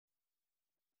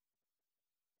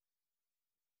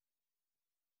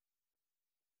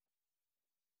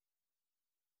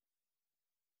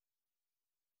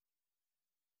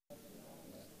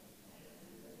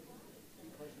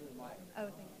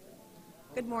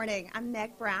Good morning. I'm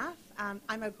Meg Braff.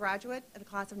 I'm a graduate of the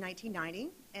class of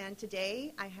 1990, and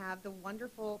today I have the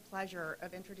wonderful pleasure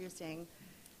of introducing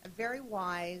a very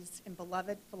wise and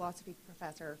beloved philosophy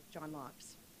professor, John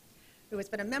Lachs, who has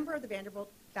been a member of the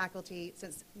Vanderbilt faculty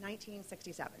since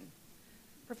 1967.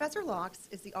 Professor Lachs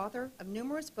is the author of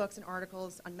numerous books and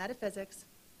articles on metaphysics,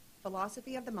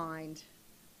 philosophy of the mind,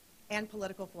 and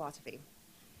political philosophy.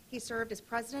 He served as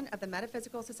president of the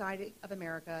Metaphysical Society of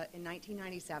America in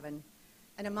 1997,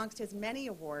 and amongst his many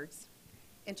awards,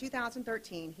 in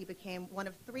 2013, he became one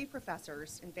of 3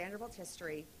 professors in Vanderbilt's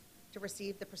history to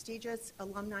receive the prestigious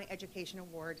Alumni Education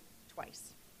Award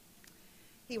twice.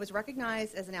 He was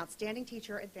recognized as an outstanding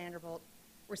teacher at Vanderbilt,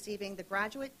 receiving the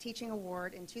Graduate Teaching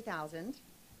Award in 2000,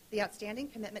 the Outstanding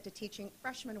Commitment to Teaching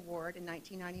Freshman Award in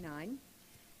 1999,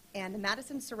 and the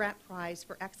Madison Surratt Prize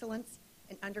for Excellence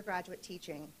in Undergraduate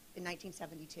Teaching in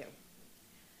 1972.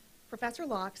 Professor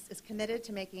Lachs is committed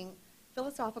to making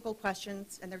philosophical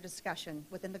questions and their discussion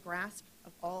within the grasp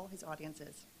of all his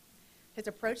audiences. His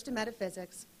approach to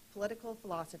metaphysics, political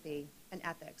philosophy, and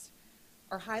ethics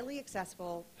are highly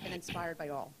accessible and inspired by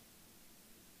all.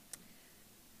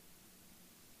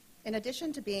 In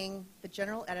addition to being the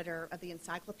general editor of the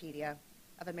Encyclopedia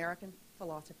of American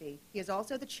Philosophy, he is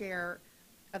also the chair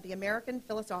of the American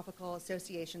Philosophical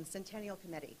Association's Centennial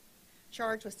Committee,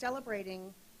 charged with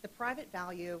celebrating the private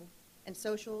value and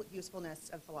social usefulness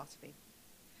of philosophy.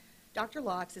 Dr.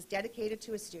 Lachs is dedicated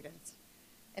to his students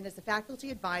and is the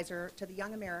faculty advisor to the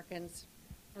Young Americans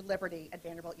for Liberty at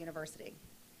Vanderbilt University.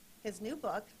 His new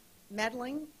book,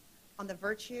 Meddling, on the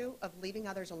Virtue of Leaving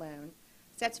Others Alone,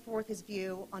 sets forth his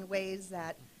view on ways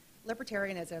that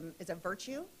libertarianism is a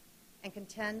virtue and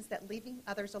contends that leaving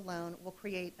others alone will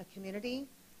create a community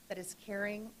that is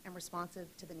caring and responsive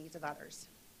to the needs of others.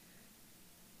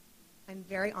 I'm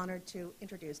very honored to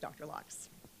introduce Dr. Lachs.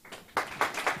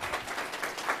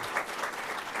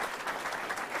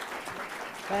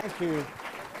 Thank you.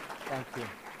 Thank you.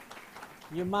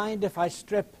 You mind if I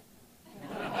strip?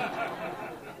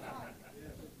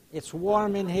 It's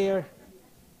warm in here,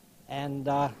 and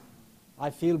I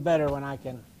feel better when I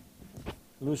can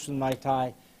loosen my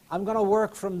tie. I'm going to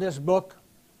work from this book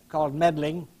called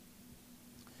Meddling,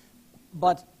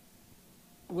 but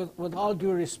with all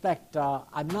due respect,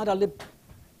 I'm not a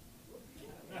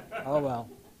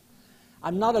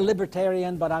I'm not a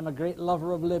libertarian, but I'm a great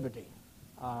lover of liberty.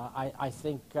 I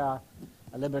think a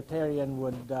libertarian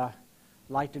would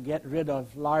like to get rid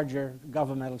of larger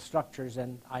governmental structures,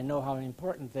 and I know how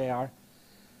important they are.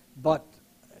 But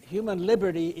human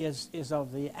liberty is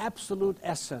of the absolute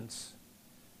essence,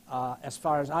 as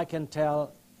far as I can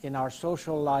tell, in our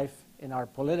social life, in our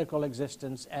political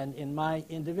existence, and in my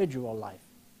individual life.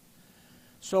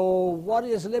 So what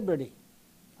is liberty?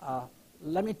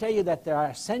 Let me tell you that there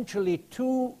are essentially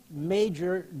 2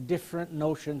 major different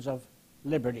notions of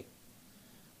liberty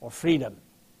or freedom.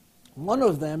 One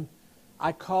of them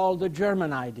I call the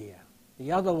German idea.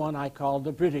 The other one I call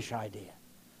the British idea.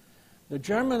 The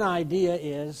German idea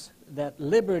is that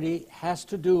liberty has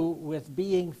to do with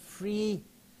being free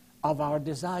of our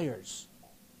desires.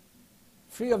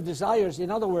 Free of desires,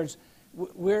 in other words,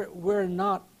 we're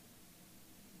not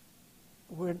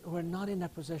in a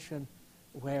position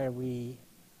where we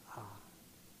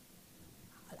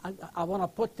I want to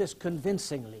put this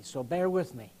convincingly, so bear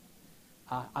with me.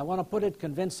 I want to put it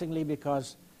convincingly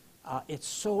because it's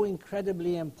so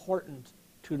incredibly important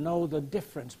to know the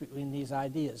difference between these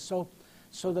ideas.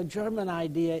 So the German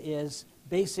idea is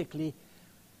basically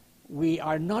we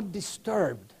are not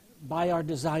disturbed by our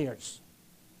desires.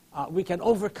 We can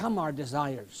overcome our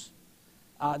desires.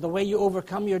 The way you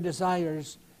overcome your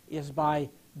desires is by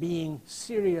being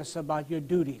serious about your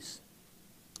duties.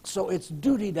 So it's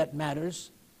duty that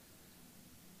matters,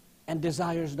 and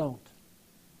desires don't.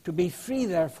 To be free,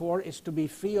 therefore, is to be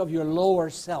free of your lower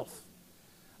self,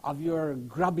 of your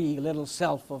grubby little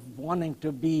self, of wanting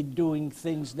to be doing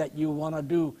things that you want to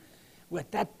do. Well,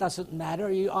 that doesn't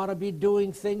matter. You ought to be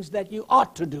doing things that you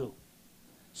ought to do.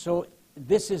 So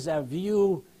this is a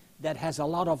view that has a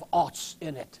lot of oughts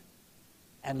in it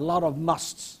and a lot of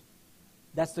musts.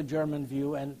 That's the German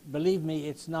view, and believe me,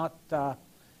 it's not an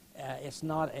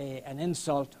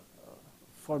insult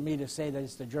for me to say that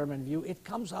it's the German view. It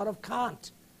comes out of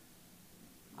Kant.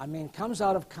 I mean, it comes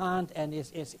out of Kant, and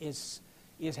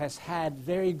it has had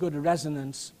very good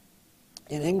resonance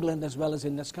in England as well as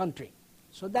in this country.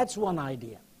 So that's one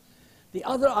idea. The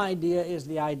other idea is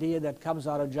the idea that comes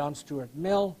out of John Stuart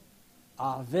Mill,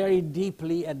 very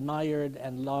deeply admired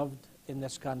and loved in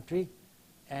this country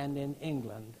and in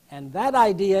England. And that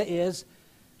idea is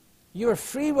you're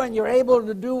free when you're able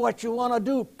to do what you want to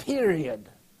do, period.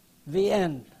 The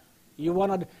end. You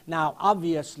want to, now,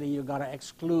 obviously, you've got to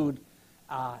exclude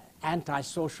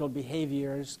antisocial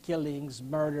behaviors, killings,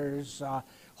 murders,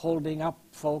 holding up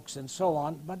folks, and so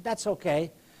on, but that's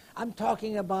okay. I'm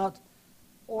talking about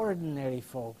ordinary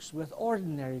folks with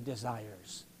ordinary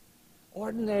desires.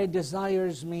 Ordinary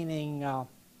desires meaning,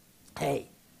 hey,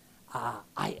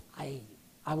 I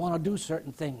want to do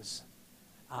certain things.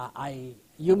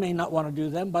 You may not want to do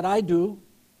them, but I do.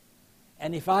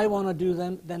 And if I want to do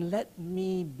them, then let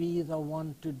me be the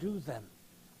one to do them.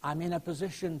 I'm in a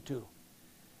position to.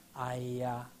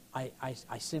 I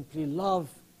simply love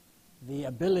the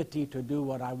ability to do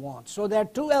what I want. So there are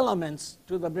two elements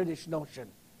to the British notion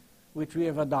which we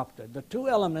have adopted. The two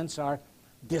elements are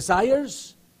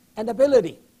desires and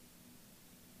ability.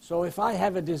 So if I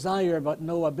have a desire but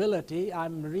no ability,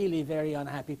 I'm really a very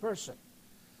unhappy person.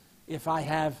 If I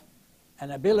have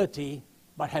an ability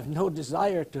but have no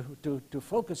desire to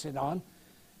focus it on,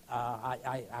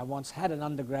 I once had an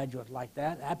undergraduate like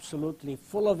that, absolutely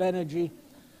full of energy,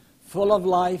 full of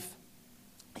life.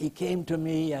 He came to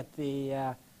me at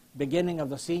the beginning of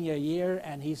the senior year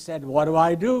and he said, "What do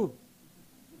I do?"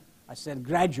 I said,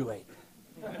 "Graduate."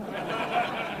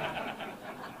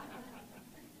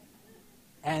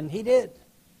 And he did.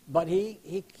 But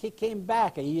he came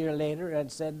back a year later and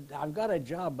said, "I've got a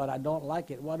job, but I don't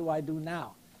like it. What do I do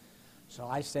now?" So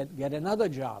I said, "Get another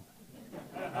job."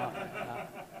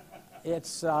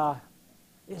 It's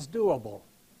doable.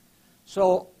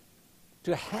 So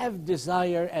to have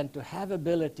desire and to have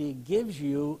ability gives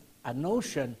you a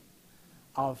notion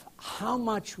of how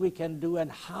much we can do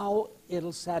and how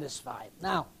it'll satisfy.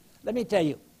 Now, let me tell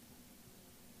you,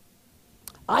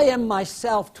 I am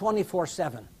myself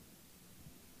 24/7.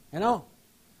 You know,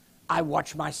 I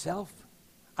watch myself.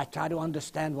 I try to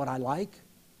understand what I like.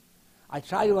 I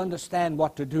try to understand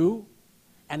what to do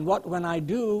and what, when I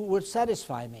do, would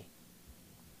satisfy me.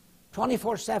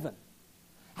 24/7.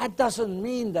 That doesn't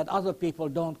mean that other people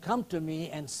don't come to me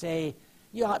and say,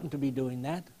 "You oughtn't to be doing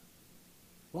that.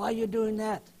 Why are you doing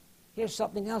that? Here's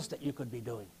something else that you could be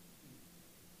doing."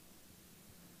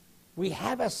 We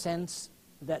have a sense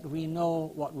that we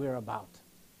know what we're about.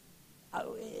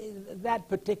 That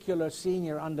particular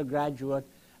senior undergraduate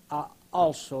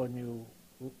also knew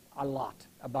a lot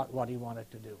about what he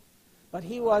wanted to do. But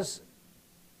he was,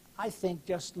 I think,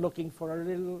 just looking for a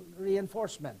little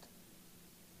reinforcement.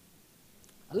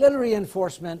 A little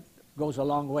reinforcement goes a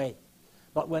long way.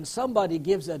 But when somebody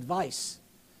gives advice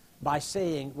by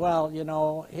saying, "Well, you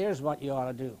know, here's what you ought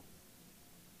to do,"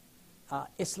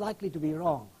 it's likely to be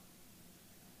wrong.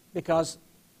 Because,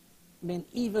 I mean,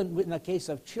 even in the case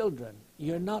of children,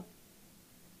 you're not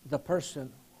the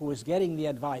person who is getting the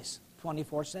advice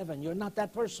 24/7. You're not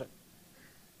that person.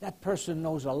 That person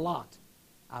knows a lot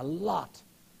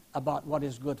about what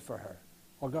is good for her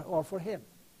or for him.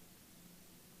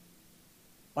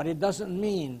 But it doesn't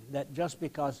mean that just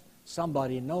because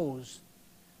somebody knows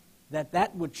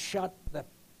that would shut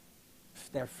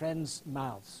their friends'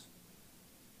 mouths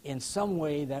in some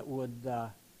way that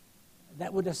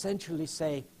would essentially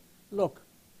say, "Look,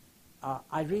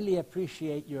 I really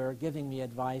appreciate your giving me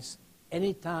advice.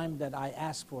 Anytime that I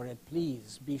ask for it,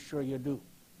 please be sure you do."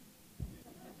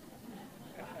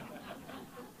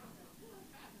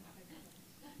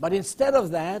 But instead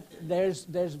of that,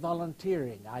 there's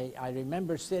volunteering. I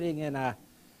remember sitting in a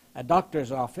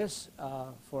doctor's office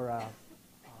for a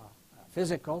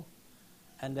physical,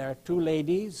 and there are two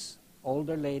ladies,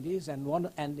 older ladies, and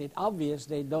it's obvious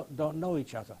they don't know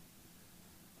each other.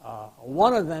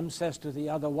 One of them says to the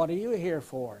other, "What are you here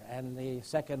for?" And the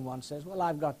second one says, "Well,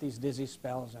 I've got these dizzy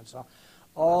spells and so on."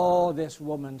 Oh, this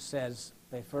woman says,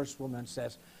 the first woman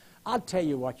says, "I'll tell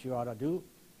you what you ought to do."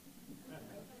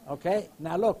 Okay?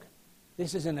 Now look,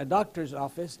 this is in a doctor's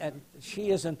office, and she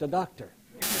isn't a doctor.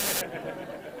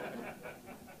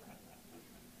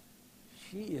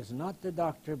 She is not the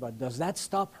doctor, but does that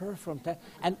stop her from...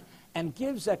 And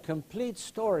gives a complete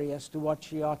story as to what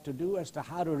she ought to do, as to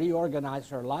how to reorganize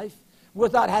her life,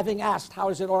 without having asked, "How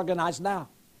is it organized now?"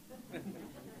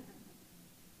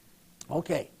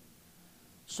 Okay.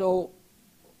 So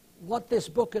what this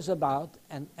book is about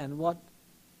and what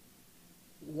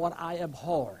I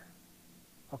abhor,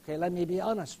 okay, let me be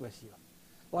honest with you.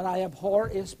 What I abhor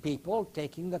is people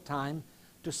taking the time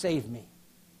to save me.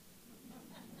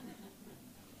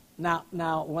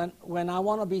 Now, when I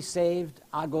want to be saved,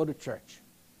 I go to church.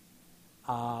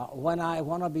 When I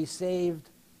want to be saved,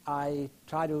 I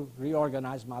try to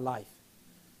reorganize my life.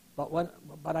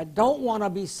 But I don't want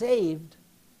to be saved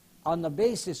on the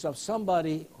basis of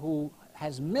somebody who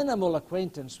has minimal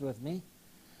acquaintance with me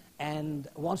and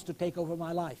wants to take over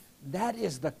my life. That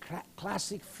is the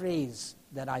classic phrase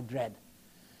that I dread.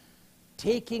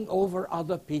 taking over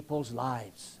other people's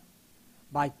lives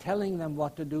by telling them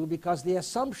what to do, because the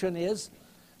assumption is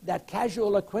that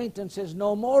casual acquaintances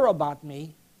know more about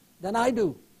me than I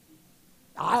do.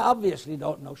 I obviously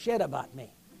don't know shit about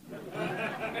me.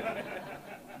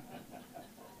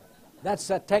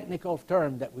 That's a technical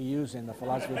term that we use in the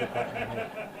philosophy department here.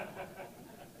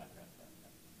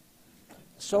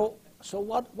 So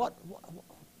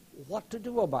what to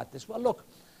do about this? Well, look,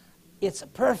 it's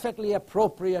perfectly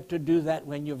appropriate to do that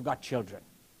when you've got children.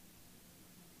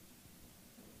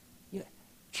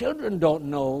 Children don't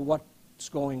know what's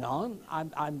going on.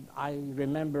 I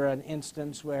remember an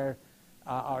instance where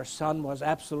our son was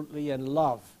absolutely in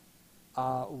love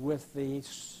with the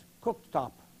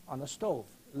cooktop on a stove,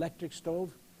 electric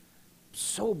stove,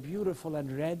 so beautiful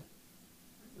and red,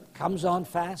 comes on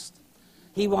fast.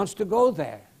 He wants to go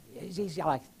there. He's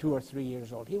like 2 or 3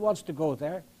 years old. He wants to go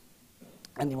there,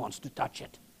 and he wants to touch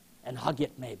it and hug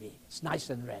it maybe. It's nice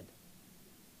and red.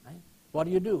 Right? What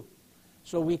do?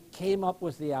 So we came up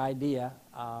with the idea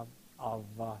of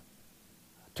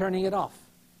turning it off.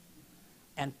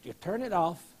 And you turn it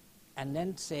off, and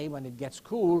then say, when it gets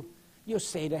cool, you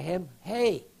say to him,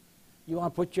 hey, you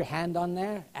want to put your hand on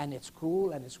there, and it's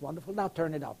cool, and it's wonderful, now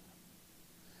turn it up.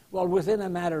 Well, within a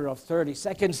matter of 30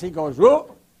 seconds, he goes,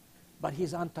 whoa, but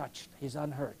he's untouched, he's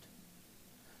unhurt.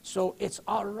 So it's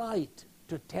all right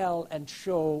to tell and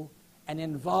show and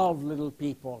involve little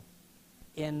people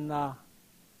in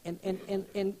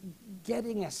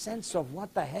getting a sense of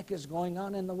what the heck is going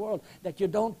on in the world, that you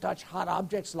don't touch hot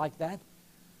objects like that.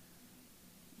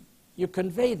 You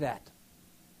convey that.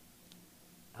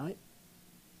 All right?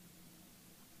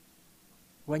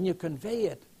 When you convey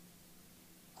it,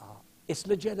 it's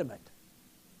legitimate,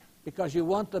 because you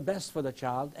want the best for the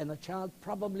child, and the child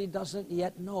probably doesn't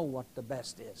yet know what the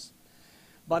best is.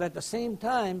 But at the same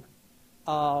time,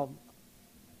 I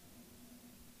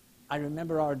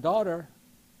remember our daughter,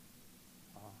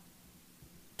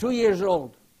 2 years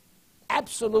old,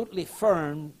 absolutely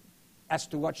firm as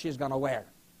to what she's going to wear.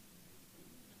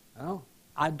 You know?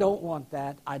 I don't want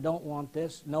that. I don't want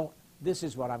this. No, this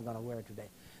is what I'm going to wear today.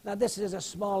 Now, this is a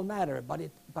small matter, but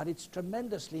it's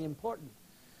tremendously important,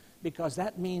 because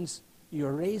that means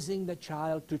you're raising the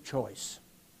child to choice.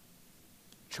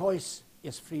 Choice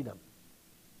is freedom.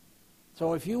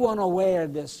 So if you want to wear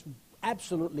this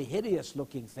absolutely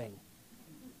hideous-looking thing,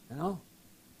 you know,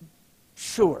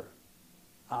 sure.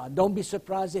 Don't be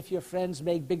surprised if your friends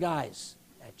make big eyes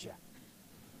at you.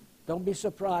 Don't be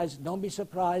surprised. Don't be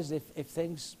surprised if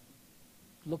things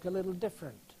look a little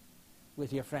different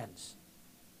with your friends.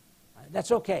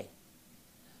 That's okay,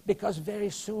 because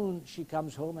very soon she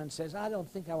comes home and says, I don't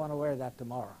think I want to wear that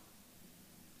tomorrow.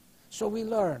 So we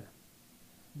learn.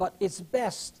 But it's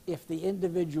best if the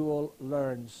individual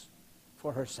learns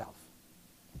for herself.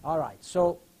 All right,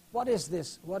 so what is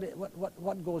this?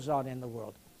 What goes on in the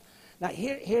world? Now,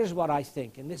 here's what I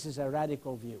think, and this is a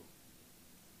radical view.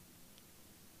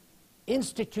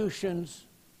 Institutions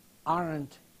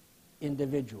aren't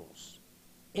individuals.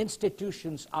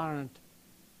 Institutions aren't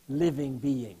living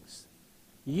beings.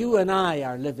 You and I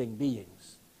are living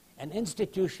beings. An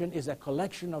institution is a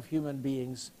collection of human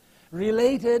beings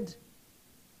related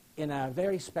in a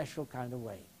very special kind of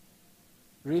way.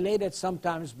 Related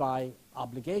sometimes by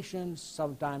obligations,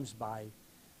 sometimes by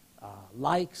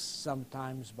likes,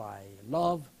 sometimes by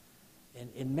love,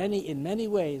 in many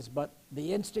ways, but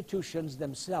the institutions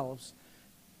themselves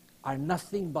are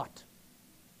nothing but,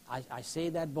 I say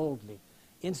that boldly,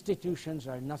 institutions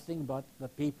are nothing but the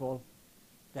people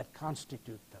that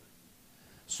constitute them.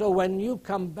 So when you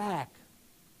come back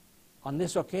on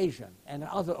this occasion and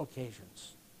other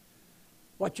occasions,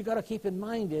 what you got to keep in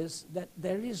mind is that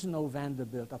there is no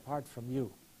Vanderbilt apart from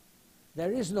you.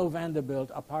 There is no Vanderbilt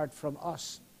apart from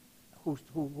us who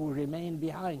remain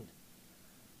behind.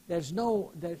 There's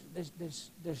nothing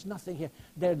here.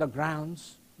 They're the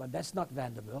grounds, but that's not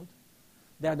Vanderbilt.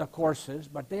 They're the courses,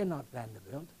 but they're not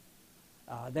Vanderbilt.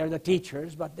 They're the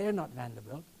teachers, but they're not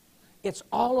Vanderbilt. It's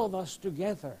all of us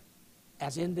together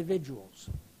as individuals.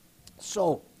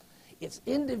 So it's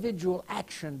individual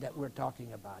action that we're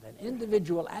talking about. And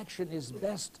individual action is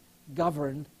best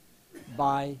governed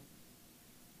by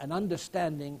an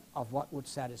understanding of what would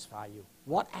satisfy you.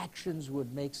 What actions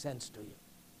would make sense to you?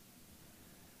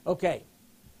 Okay.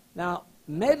 Now,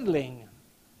 meddling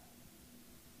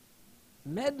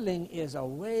is a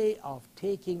way of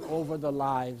taking over the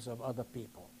lives of other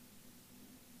people.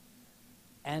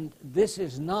 And this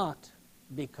is not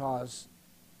because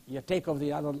you take over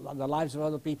the lives of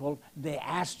other people, they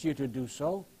asked you to do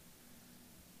so.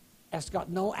 It's got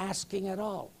no asking at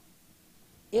all.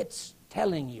 It's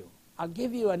telling you. I'll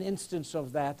give you an instance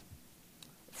of that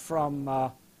from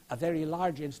a very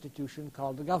large institution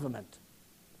called the government.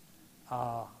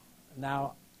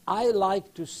 Now, I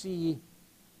like to see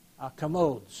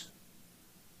commodes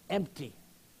empty.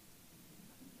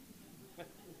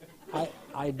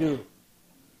 I do.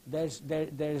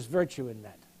 There's virtue in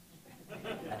that.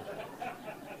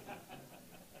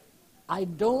 I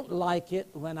don't like it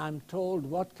when I'm told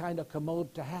what kind of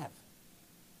commode to have.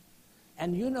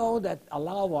 And you know that a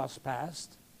law was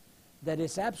passed that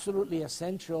it's absolutely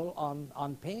essential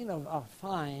on pain of a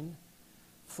fine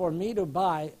for me to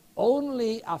buy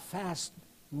only a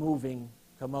fast-moving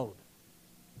commode.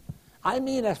 I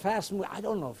mean a fast-moving, I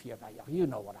don't know if you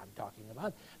know what I'm talking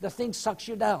about. The thing sucks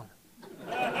you down.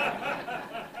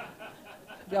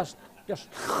 just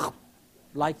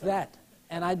like that.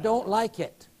 And I don't like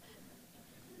it.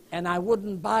 And I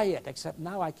wouldn't buy it, except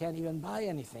now I can't even buy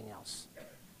anything else.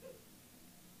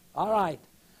 All right.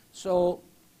 So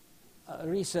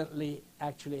recently,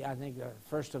 actually, I think the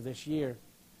first of this year,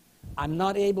 I'm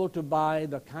not able to buy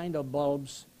the kind of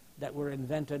bulbs that were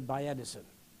invented by Edison.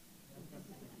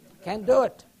 Can't do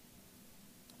it.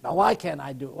 Now, why can't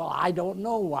I do it? Well, I don't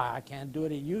know why I can't do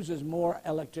it. It uses more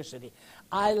electricity.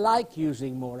 I like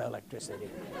using more electricity.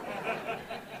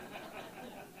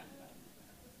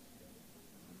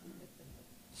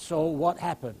 So what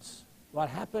happens? What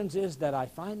happens is that I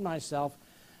find myself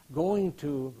going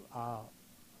to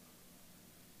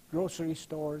grocery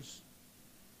stores,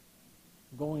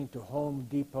 going to Home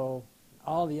Depot,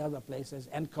 all the other places,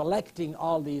 and collecting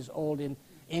all these old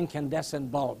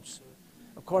incandescent bulbs.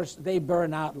 Of course, they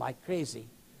burn out like crazy,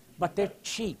 but they're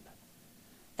cheap,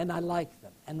 and I like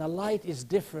them. And the light is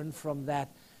different from that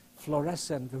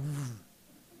fluorescent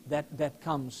that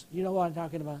comes. You know what I'm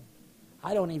talking about?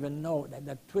 I don't even know,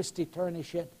 that twisty-turny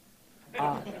shit.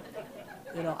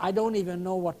 You know, I don't even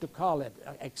know what to call it,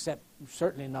 except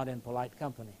certainly not in polite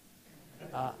company.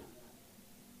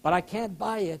 But I can't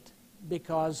buy it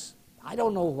because I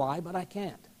don't know why, but I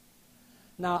can't.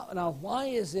 Now, why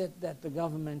is it that the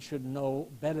government should know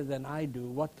better than I do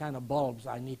what kind of bulbs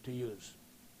I need to use?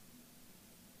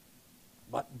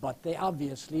 But they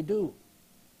obviously do.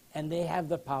 And they have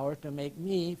the power to make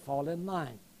me fall in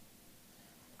line.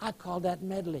 I call that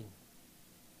meddling.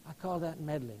 I call that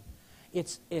meddling.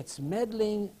 It's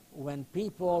meddling when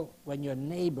your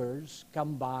neighbors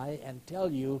come by and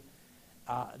tell you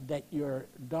that your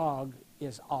dog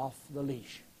is off the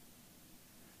leash.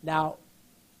 Now,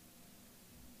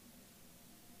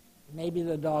 maybe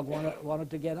the dog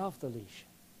wanted to get off the leash.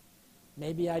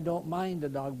 Maybe I don't mind the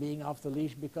dog being off the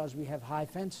leash because we have high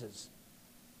fences.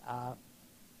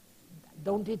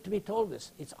 Don't need to be told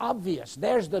this. It's obvious.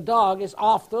 There's the dog is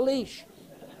off the leash.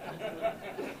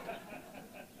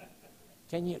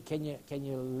 Can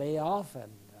you lay off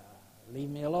and leave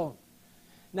me alone?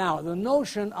 Now, the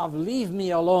notion of leave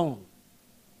me alone,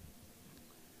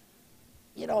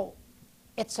 you know,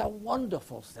 it's a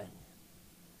wonderful thing.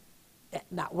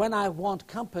 Now, when I want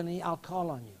company, I'll call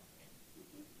on you.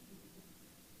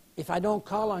 If I don't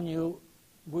call on you,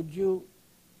 would you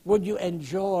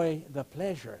enjoy the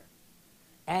pleasure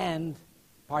and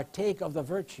partake of the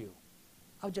virtue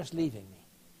of just leaving me?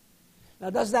 Now,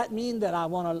 does that mean that I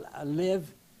want to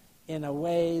live in a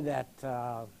way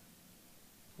that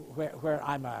where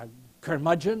I'm a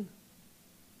curmudgeon,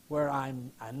 where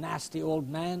I'm a nasty old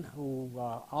man who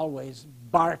always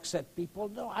barks at people?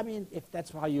 No, I mean, if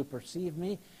that's how you perceive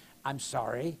me, I'm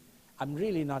sorry. I'm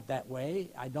really not that way.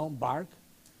 I don't bark,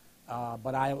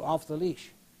 but I'm off the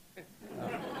leash.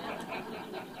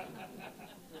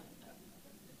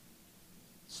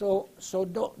 So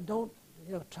don't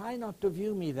try not to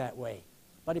view me that way.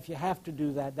 But if you have to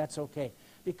do that, that's okay.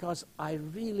 Because I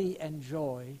really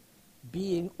enjoy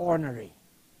being ornery.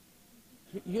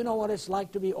 You know what it's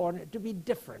like to be ornery, to be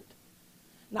different.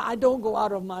 Now, I don't go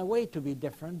out of my way to be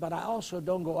different, but I also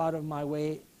don't go out of my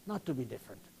way not to be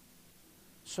different.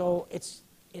 So it's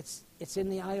in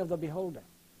the eye of the beholder.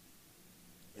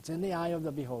 It's in the eye of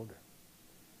the beholder.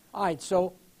 All right,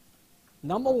 so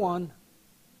number one,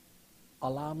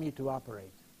 allow me to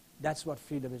operate. That's what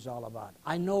freedom is all about.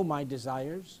 I know my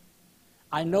desires.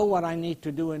 I know what I need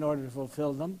to do in order to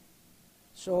fulfill them.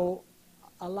 So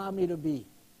allow me to be.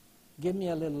 Give me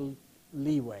a little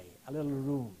leeway, a little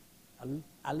room,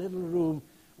 a little room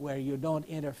where you don't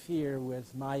interfere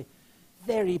with my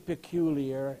very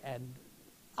peculiar and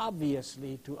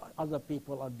obviously to other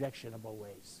people objectionable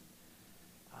ways.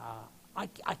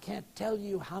 I can't tell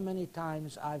you how many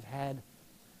times I've had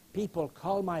people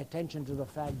call my attention to the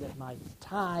fact that my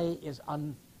tie is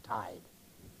untied,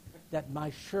 that my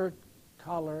shirt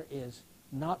collar is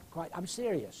not quite. I'm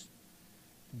serious.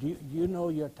 Do you know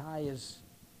your tie is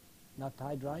not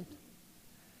tied right?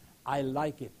 I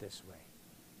like it this way.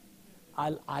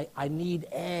 I need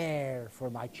air for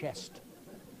my chest.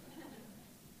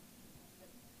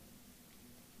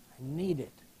 I need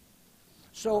it.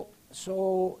 So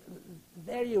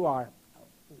there you are.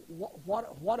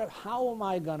 How am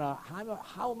I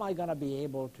gonna be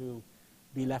able to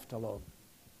be left alone?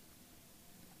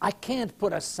 I can't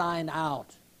put a sign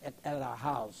out at our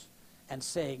house and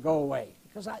say, go away.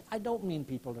 Because I don't mean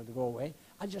people to go away.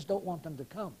 I just don't want them to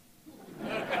come.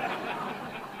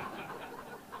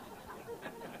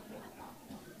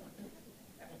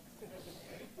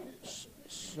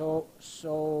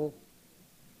 So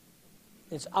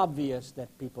it's obvious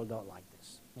that people don't like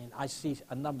this. I mean, I see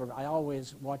I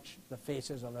always watch the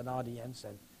faces of an audience,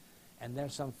 and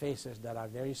there's some faces that are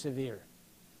very severe.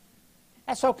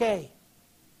 That's okay,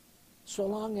 so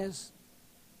long as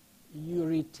you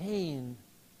retain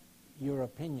your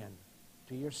opinion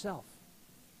to yourself.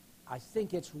 I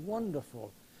think it's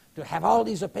wonderful to have all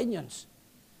these opinions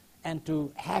and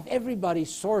to have everybody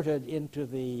sorted into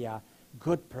the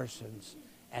good persons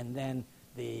and then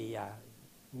the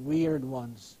weird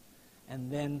ones and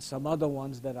then some other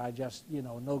ones that are just,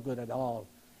 no good at all.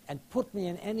 And put me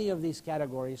in any of these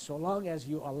categories so long as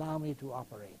you allow me to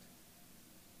operate.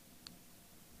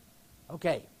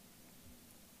 Okay.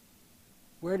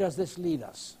 Where does this lead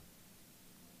us?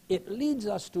 It leads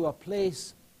us to a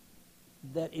place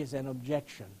that is an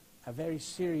objection, a very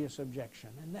serious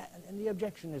objection. And the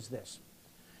objection is this.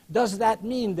 Does that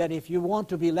mean that if you want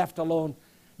to be left alone,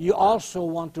 you also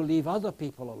want to leave other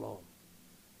people alone?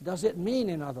 Does it mean,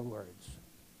 in other words,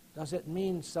 does it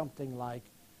mean something like,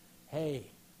 hey,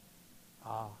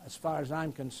 as far as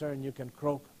I'm concerned, you can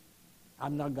croak.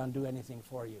 I'm not going to do anything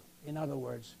for you. In other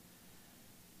words,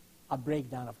 a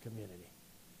breakdown of community.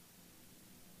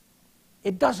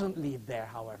 It doesn't lead there,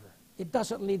 however. It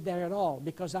doesn't lead there at all,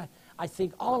 because I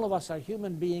think all of us are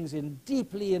human beings and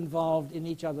deeply involved in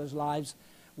each other's lives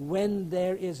when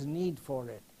there is need for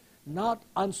it. Not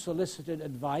unsolicited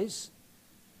advice,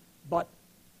 but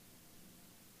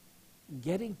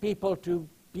getting people to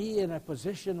be in a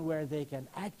position where they can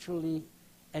actually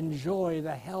enjoy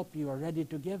the help you are ready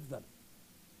to give them.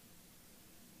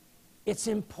 It's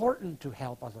important to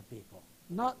help other people.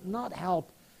 Not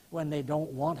help when they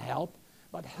don't want help,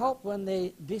 but help when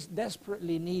they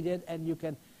desperately need it, and you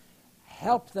can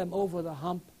help them over the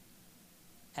hump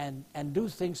and do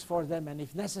things for them, and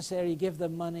if necessary, give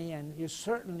them money, and you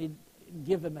certainly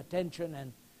give them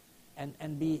attention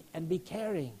and be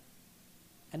caring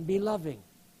and be loving.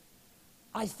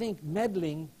 I think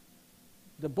Meddling,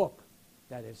 the book,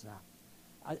 that is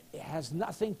now, it has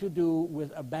nothing to do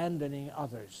with abandoning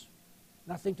others.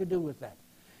 Nothing to do with that.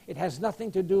 It has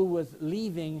nothing to do with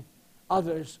leaving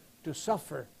others to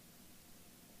suffer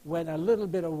when a little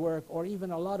bit of work or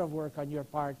even a lot of work on your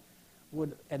part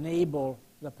would enable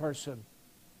the person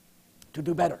to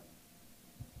do better.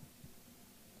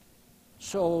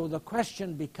 So the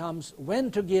question becomes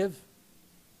when to give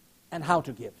and how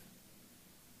to give.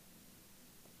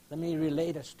 Let me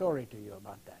relate a story to you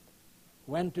about that.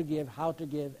 When to give, how to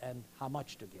give, and how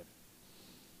much to give.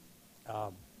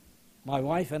 My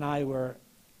wife and I were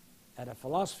at a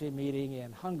philosophy meeting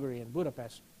in Hungary, in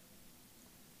Budapest,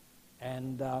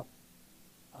 and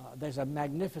there's a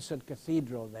magnificent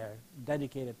cathedral there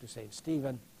dedicated to St.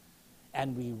 Stephen,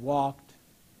 and we walked,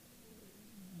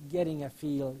 getting a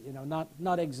feel,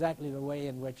 not exactly the way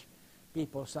in which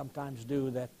people sometimes do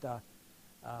that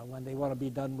when they want to be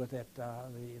done with it,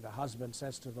 the husband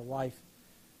says to the wife,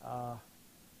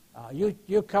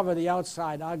 you cover the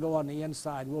outside, I'll go on the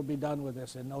inside, we'll be done with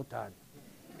this in no time.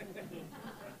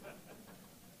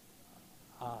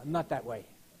 Not that way.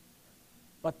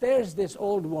 But there's this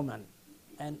old woman,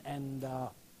 and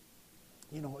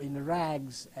in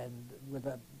rags and with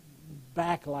a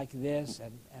back like this,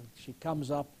 and she comes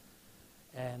up,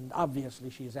 and obviously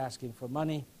she's asking for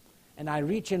money. And I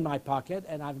reach in my pocket,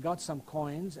 and I've got some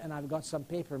coins, and I've got some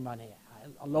paper money,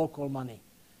 local money.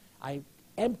 I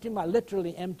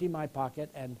literally empty my pocket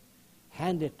and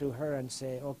hand it to her and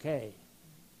say, okay,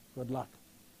 good luck.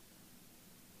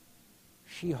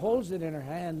 She holds it in her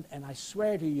hand, and I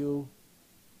swear to you,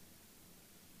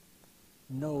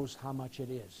 knows how much it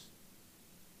is.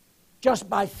 Just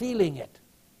by feeling it.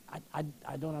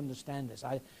 I don't understand this.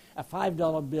 A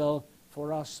 $5 bill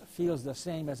for us feels the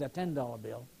same as a $10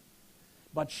 bill.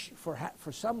 But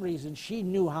for some reason, she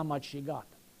knew how much she got.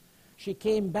 She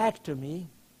came back to me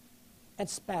and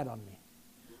spat on me.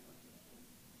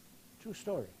 True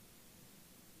story.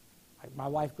 My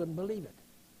wife couldn't believe it.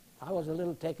 I was a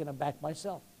little taken aback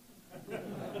myself.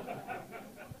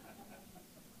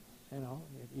 You know,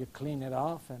 you clean it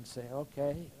off and say,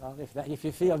 okay, well, if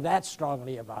you feel that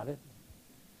strongly about it.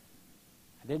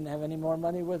 I didn't have any more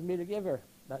money with me to give her,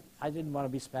 but I didn't want to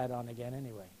be spat on again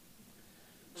anyway.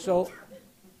 So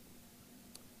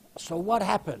what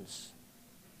happens?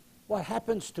 What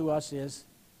happens to us is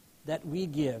that we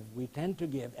tend to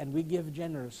give, and we give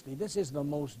generously. This is the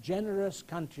most generous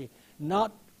country,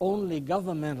 not only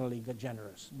governmentally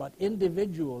generous, but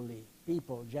individually,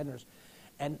 people generous.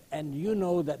 And you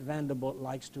know that Vanderbilt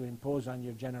likes to impose on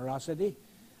your generosity.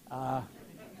 The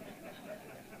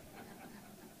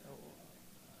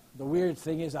weird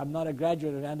thing is, I'm not a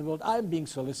graduate of Vanderbilt. I'm being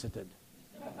solicited.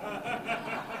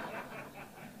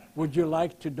 Would you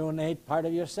like to donate part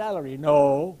of your salary?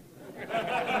 No.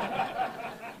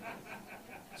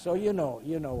 So you know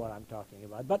what I'm talking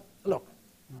about. But look,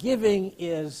 giving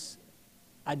is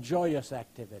a joyous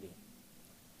activity.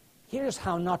 Here's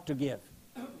how not to give.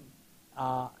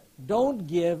 Don't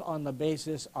give on the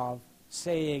basis of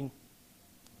saying,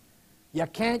 you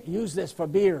can't use this for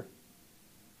beer.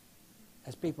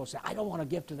 As people say, I don't want to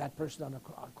give to that person on the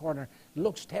corner. It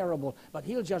looks terrible, but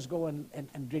he'll just go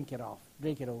and drink it off,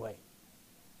 drink it away.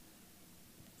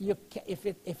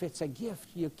 If it's a gift,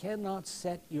 you cannot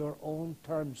set your own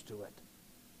terms to it.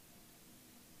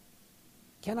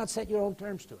 Cannot set your own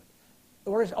terms to it.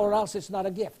 Or else it's not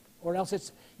a gift. Or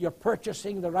else you're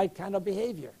purchasing the right kind of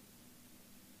behavior.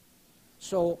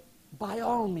 So, by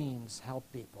all means,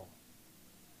 help people.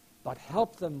 But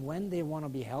help them when they want to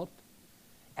be helped,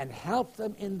 and help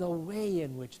them in the way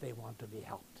in which they want to be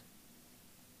helped.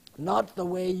 Not the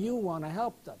way you want to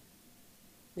help them.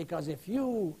 Because if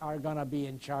you are going to be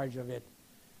in charge of it,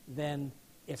 then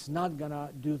it's not going to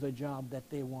do the job that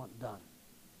they want done.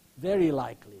 Very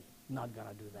likely not going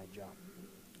to do that job.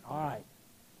 All right.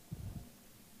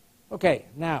 Okay,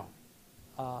 now,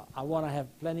 I want to have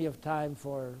plenty of time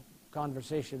for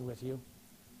conversation with you.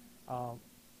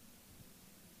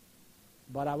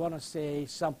 But I want to say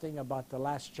something about the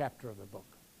last chapter of the book.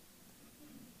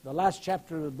 The last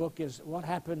chapter of the book is what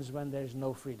happens when there's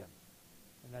no freedom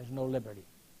and there's no liberty.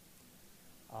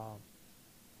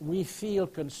 We feel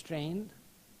constrained.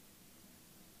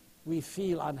 We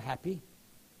feel unhappy.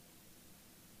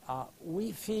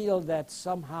 We feel that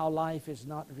somehow life is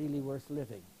not really worth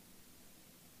living.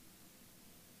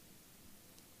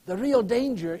 The real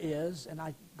danger is, and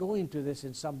I go into this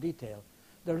in some detail,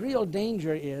 the real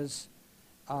danger is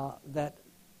that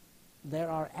there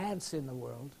are ants in the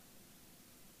world,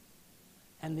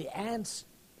 and the ants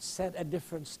set a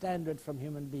different standard from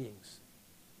human beings.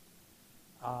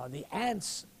 The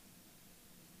ants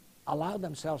allow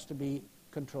themselves to be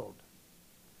controlled.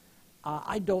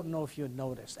 I don't know if you've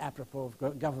noticed, apropos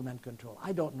of government control,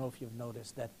 I don't know if you've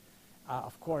noticed that,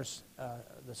 of course,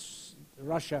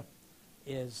 Russia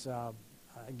is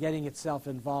getting itself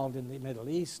involved in the Middle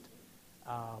East,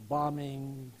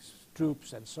 bombing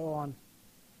troops and so on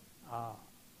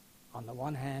the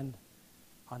one hand.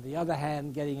 On the other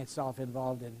hand, getting itself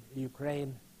involved in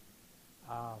Ukraine.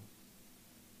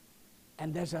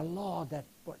 And there's a law that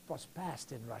was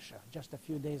passed in Russia just a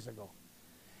few days ago.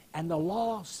 And the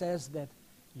law says that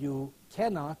you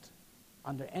cannot,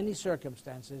 under any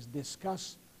circumstances,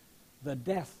 discuss the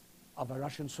death of a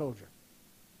Russian soldier.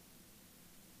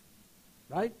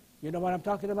 Right? You know what I'm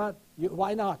talking about?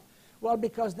 Why not? Well,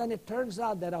 because then it turns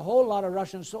out that a whole lot of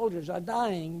Russian soldiers are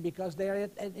dying because they are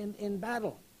in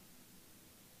battle.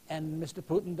 And Mr.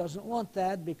 Putin doesn't want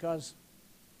that because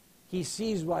he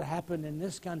sees what happened in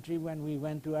this country when we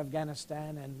went to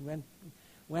Afghanistan and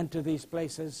went to these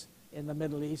places in the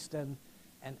Middle East and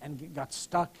got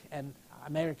stuck and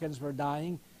Americans were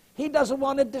dying. He doesn't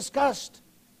want it discussed.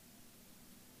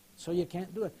 So you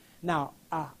can't do it. Now,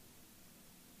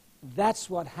 that's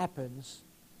what happens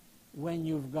when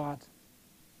you've got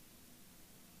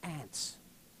ants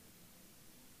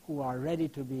who are ready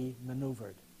to be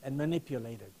maneuvered and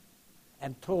manipulated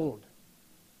and told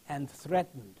and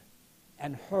threatened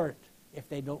and hurt if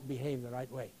they don't behave the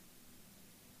right way.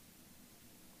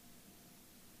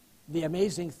 The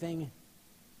amazing thing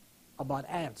about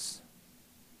ants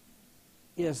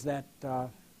is that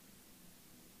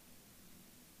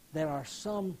there are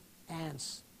some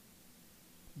ants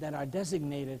that are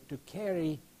designated to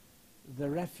carry the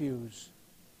refuse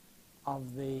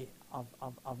of their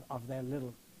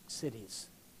little cities.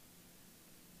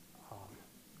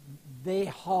 They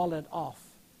haul it off.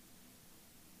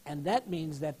 And that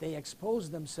means that they expose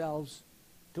themselves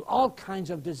to all kinds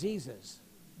of diseases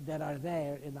that are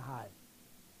there in the hive.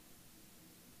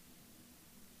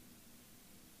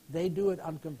 They do it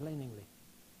uncomplainingly.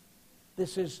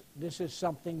 This is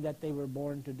something that they were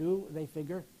born to do, they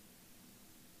figure.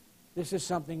 This is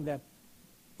something that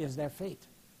is their fate.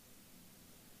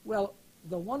 Well,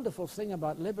 the wonderful thing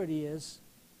about liberty is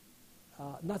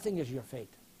nothing is your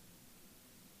fate.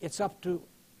 It's up to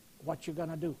what you're going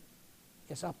to do.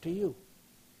 It's up to you.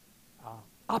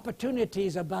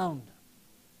 Opportunities abound.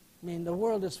 I mean, the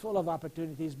world is full of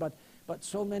opportunities, but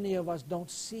so many of us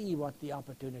don't see what the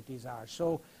opportunities are.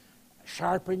 So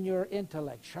sharpen your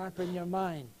intellect, sharpen your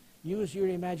mind, use your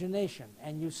imagination,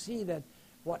 and you see that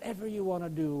whatever you want to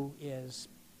do is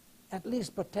at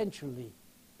least potentially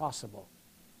possible.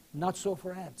 Not so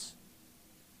for ants.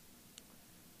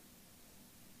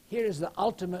 Here is the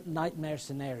ultimate nightmare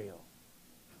scenario.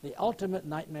 The ultimate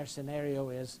nightmare scenario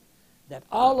is that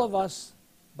all of us,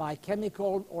 by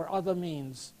chemical or other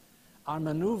means, are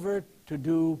maneuvered to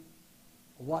do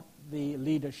what the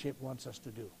leadership wants us to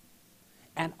do.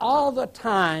 And all the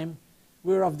time,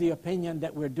 we're of the opinion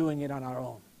that we're doing it on our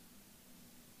own.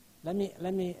 Let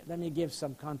me give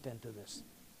some content to this.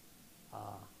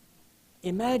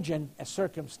 Imagine a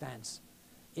circumstance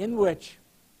in which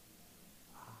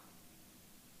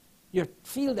you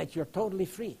feel that you're totally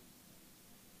free.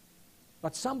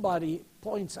 But somebody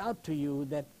points out to you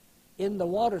that in the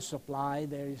water supply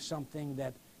there is something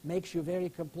that makes you very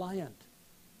compliant,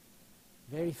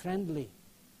 very friendly,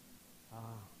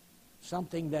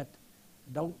 something that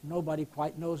nobody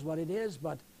quite knows what it is,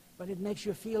 but it makes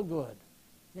you feel good.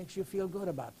 Makes you feel good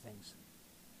about things.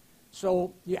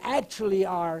 So you actually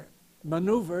are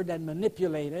maneuvered and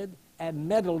manipulated and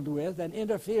meddled with and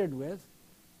interfered with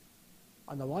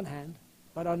on the one hand,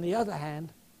 but on the other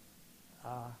hand,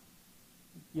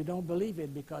 you don't believe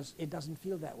it because it doesn't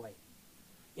feel that way.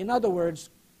 In other words,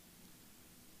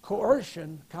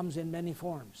 coercion comes in many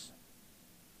forms.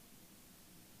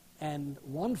 And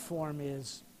one form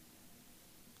is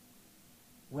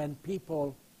when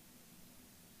people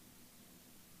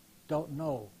don't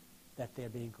know that they're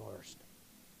being coerced.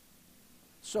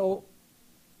 So,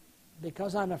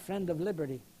 because I'm a friend of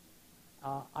liberty,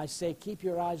 I say keep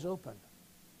your eyes open.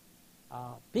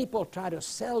 People try to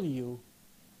sell you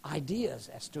ideas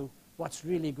as to what's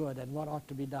really good and what ought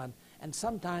to be done. And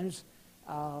sometimes,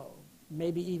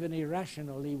 maybe even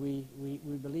irrationally,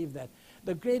 we believe that.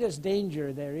 The greatest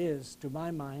danger there is, to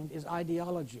my mind, is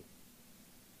ideology.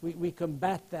 We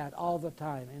combat that all the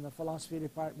time in the philosophy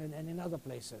department and in other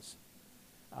places.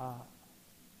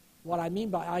 What I mean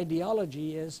by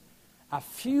ideology is a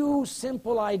few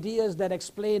simple ideas that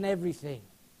explain everything.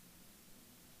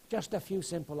 Just a few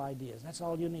simple ideas. That's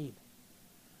all you need.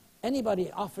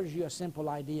 Anybody offers you a simple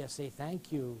idea, say,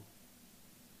 thank you.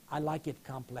 I like it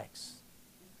complex.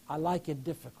 I like it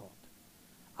difficult.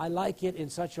 I like it in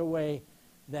such a way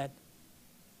that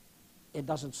it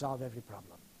doesn't solve every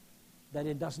problem, that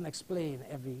it doesn't explain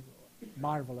every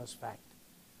marvelous fact.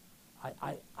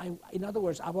 In other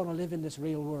words, I want to live in this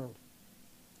real world.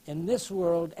 In this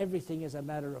world, everything is a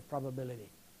matter of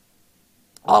probability.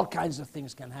 All kinds of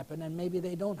things can happen, and maybe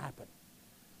they don't happen.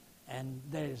 And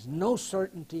there's no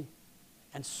certainty,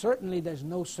 and certainly there's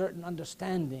no certain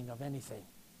understanding of anything.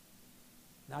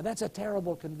 Now, that's a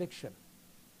terrible conviction,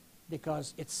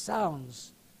 because it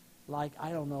sounds like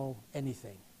I don't know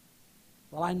anything.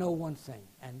 Well, I know one thing,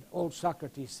 and old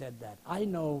Socrates said that. I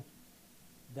know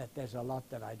that there's a lot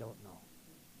that I don't know.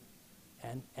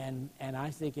 And I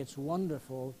think it's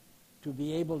wonderful to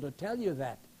be able to tell you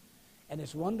that. And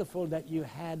it's wonderful that you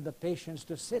had the patience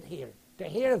to sit here to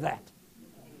hear that.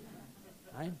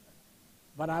 Right?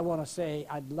 But I want to say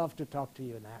I'd love to talk to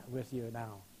you now, with you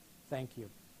now. Thank you.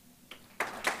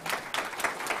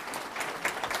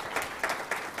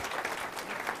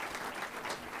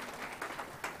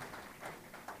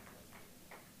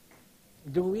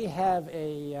 Do we have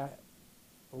a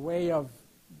way of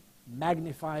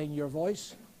magnifying your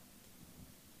voice?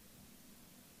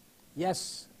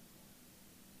 Yes.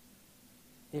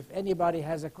 If anybody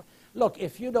has a... Look,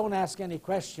 if you don't ask any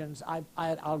questions,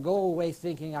 I'll go away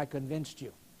thinking I convinced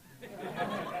you.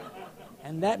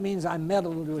 And that means I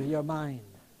meddled with your mind.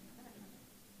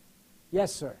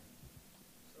 Yes, sir.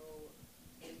 So,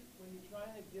 when you're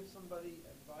trying to give somebody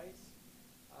advice,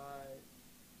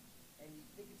 and you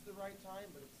think it's the right time,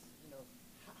 but it's,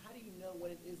 how do you know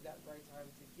when it is that right time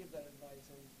to give that advice?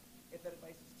 And if that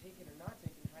advice is taken or not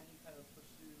taken, how do you kind of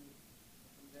pursue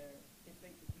from there? If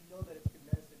you know that it's good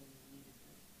medicine and you need it.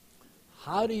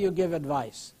 How do you give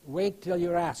advice? Wait till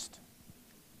you're asked.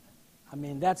 I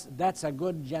mean, that's a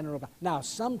good general... Now,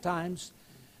 sometimes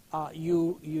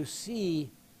you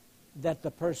see that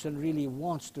the person really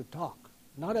wants to talk.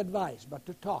 Not advice, but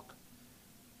to talk.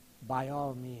 By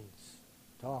all means,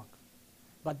 talk.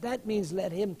 But that means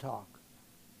let him talk.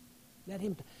 Let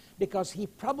him... because he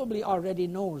probably already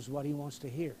knows what he wants to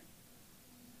hear.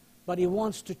 but he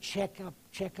wants to check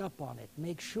up on it,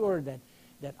 make sure that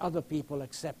other people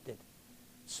accept it.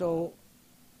 So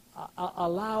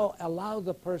allow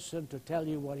the person to tell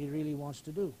you what he really wants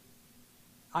to do.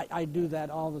 I do that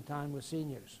all the time with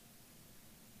seniors.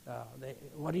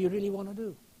 What do you really want to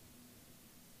do?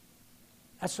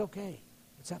 That's okay.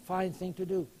 It's a fine thing to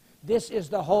do. This is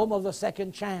the home of the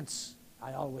second chance,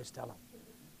 I always tell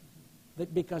them.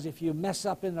 Because if you mess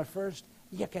up in the first,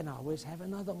 you can always have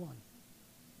another one.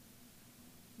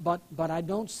 But I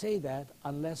don't say that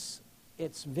unless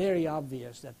it's very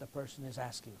obvious that the person is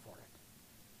asking for it.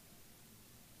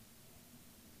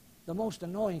 The most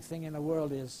annoying thing in the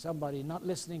world is somebody not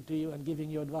listening to you and giving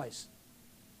you advice.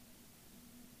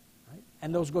 Right?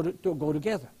 And those go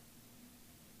together.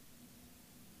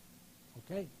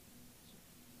 Okay?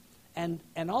 And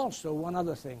also one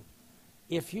other thing.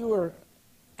 If you are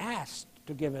asked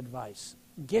to give advice,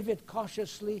 give it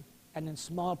cautiously and in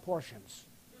small portions.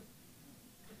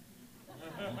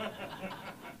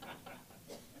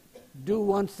 Do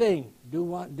one thing.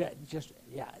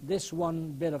 This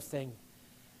one bit of thing.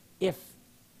 If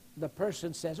the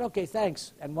person says, okay,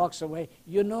 thanks, and walks away,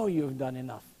 you know you've done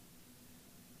enough.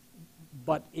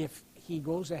 But if he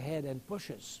goes ahead and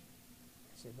pushes,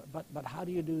 say, but how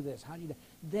do you do this? How do you do?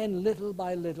 Then little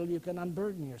by little you can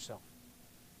unburden yourself.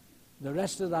 The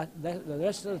rest of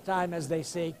the time, as they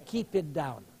say, keep it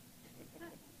down.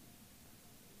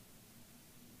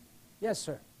 Yes,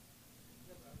 sir.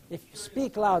 If you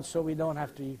speak loud so we don't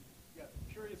have to. Yeah,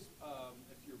 curious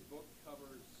if your book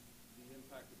covers the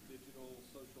impact of digital,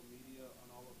 social media on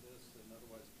all of this, and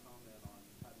otherwise comment on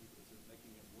is it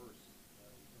making it worse in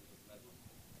terms of meddling?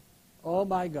 Oh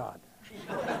my God.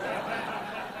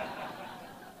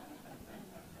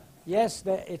 Yes,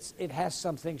 it has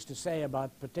some things to say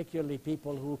about particularly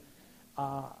people who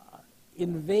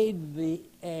invade the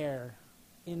air,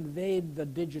 invade the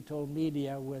digital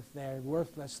media with their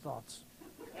worthless thoughts.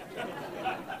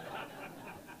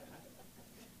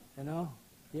 You know?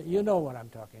 You know what I'm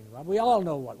talking about. We all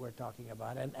know what we're talking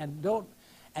about.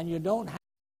 And you don't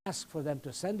ask for them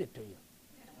to send it to you.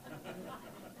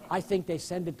 I think they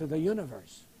send it to the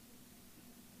universe.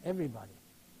 Everybody.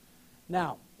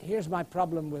 Now, here's my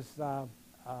problem with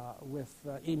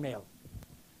email.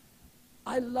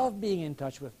 I love being in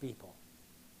touch with people.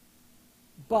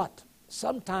 But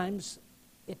sometimes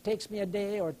it takes me a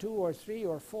day or two or three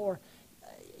or four.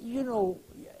 You know,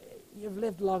 you've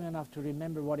lived long enough to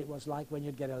remember what it was like when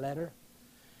you'd get a letter.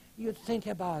 You'd think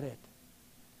about it.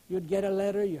 You'd get a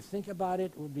letter, you think about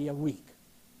it, it would be a week.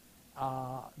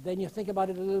 Then you think about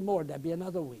it a little more, that'd be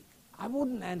another week. I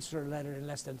wouldn't answer a letter in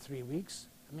less than 3 weeks.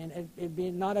 I mean, it'd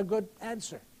be not a good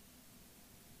answer.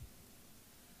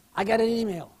 I get an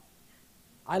email.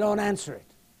 I don't answer it.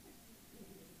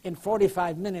 In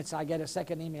 45 minutes, I get a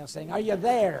second email saying, are you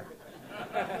there?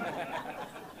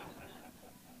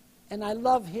 And I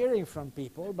love hearing from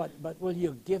people, but will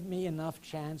you give me enough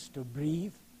chance to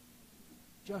breathe?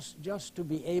 Just to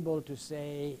be able to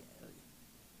say,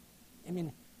 I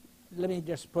mean, let me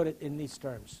just put it in these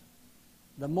terms.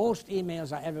 The most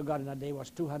emails I ever got in a day was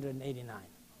 289.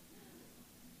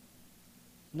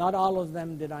 Not all of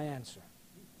them did I answer.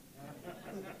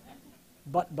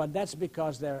 But that's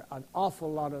because there are an awful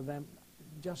lot of them,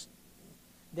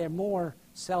 they're more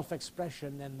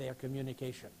self-expression than their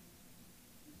communication.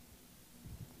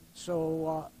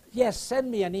 So, yes,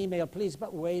 send me an email, please,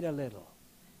 but wait a little.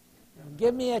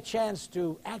 Give me a chance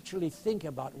to actually think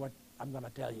about what I'm going to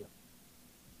tell you.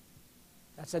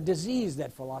 That's a disease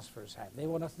that philosophers have. They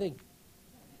want to think.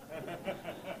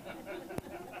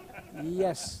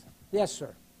 Yes. Yes,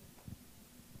 sir.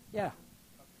 Yeah.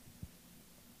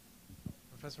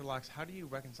 Professor Lachs, how do you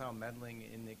reconcile meddling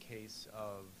in the case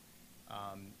of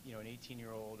an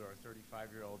 18-year-old or a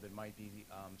 35-year-old that might be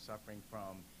suffering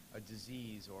from a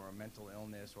disease or a mental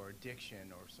illness or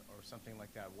addiction or something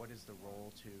like that? What is the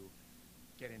role to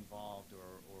get involved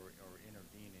or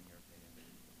intervene, in your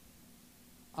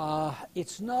opinion?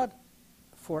 It's not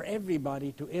for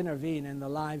everybody to intervene in the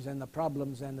lives and the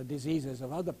problems and the diseases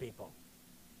of other people.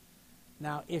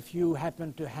 Now, if you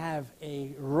happen to have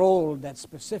a role that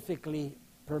specifically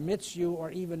permits you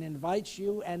or even invites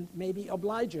you and maybe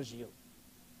obliges you,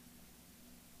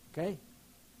 okay,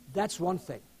 that's one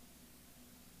thing.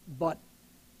 But,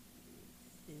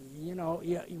 you know,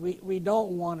 we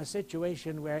don't want a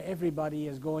situation where everybody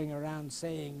is going around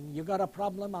saying, you got a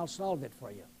problem, I'll solve it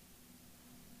for you.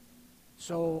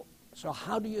 So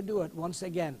how do you do it? Once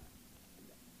again,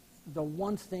 the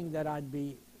one thing that I'd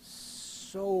be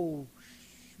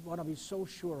want to be so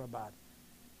sure about,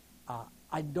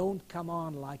 I don't come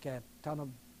on like a ton of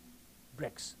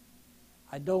bricks.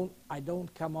 I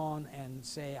don't come on and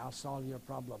say, I'll solve your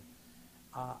problem.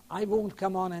 I won't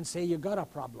come on and say, you got a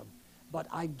problem. But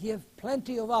I give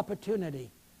plenty of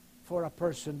opportunity for a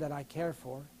person that I care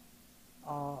for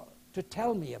to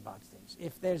tell me about things.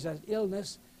 If there's an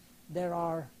illness, there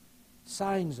are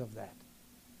signs of that.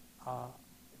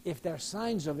 If there are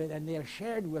signs of it and they're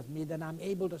shared with me, then I'm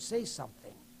able to say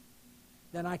something.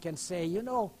 Then I can say, you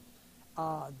know,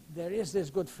 there is this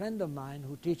good friend of mine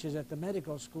who teaches at the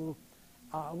medical school.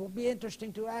 It would be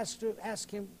interesting to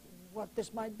ask him what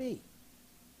this might be.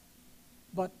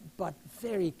 But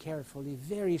very carefully,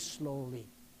 very slowly.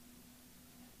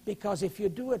 Because if you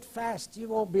do it fast, you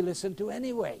won't be listened to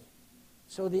anyway.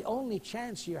 So the only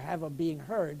chance you have of being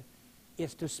heard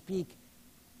is to speak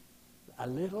a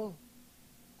little,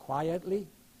 quietly,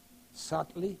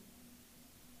 subtly,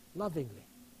 lovingly.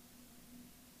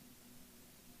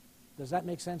 Does that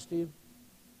make sense to you?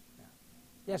 Yeah.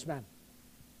 Yes, ma'am.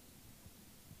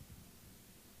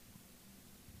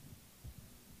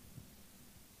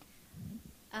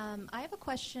 I have a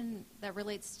question that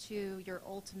relates to your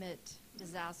ultimate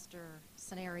disaster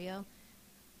scenario.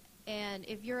 And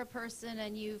if you're a person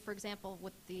and you, for example,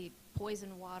 with the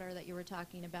poison water that you were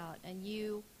talking about, and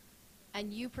you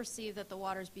perceive that the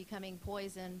water is becoming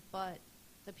poison, but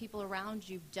the people around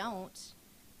you don't,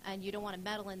 and you don't want to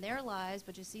meddle in their lives,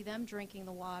 but you see them drinking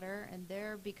the water and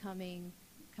they're becoming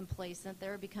complacent,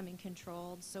 they're becoming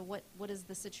controlled. So what is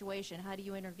the situation? How do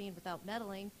you intervene without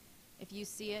meddling if you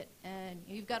see it and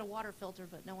you've got a water filter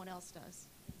but no one else does?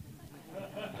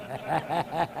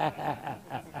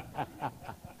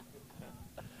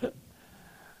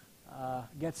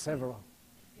 Get several.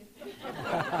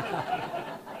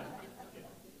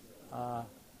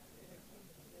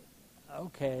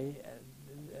 Okay,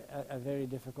 a very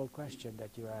difficult question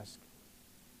that you ask.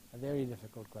 A very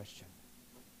difficult question.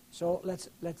 So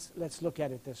let's look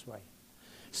at it this way.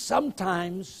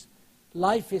 Sometimes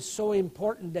life is so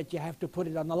important that you have to put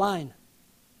it on the line.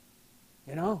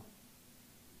 You know?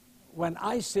 When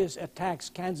ISIS attacks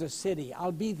Kansas City,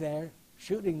 I'll be there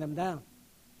shooting them down.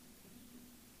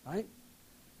 Right?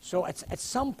 So at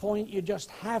some point you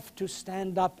just have to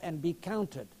stand up and be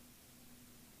counted.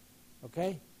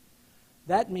 Okay?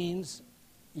 That means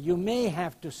you may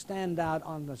have to stand out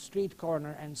on the street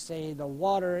corner and say the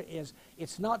water is,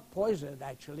 it's not poisoned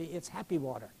actually, it's happy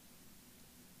water.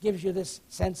 Gives you this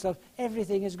sense of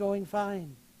everything is going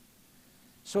fine.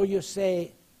 So you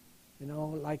say, you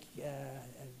know, like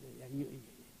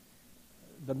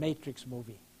the Matrix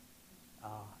movie.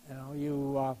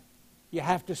 You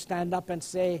have to stand up and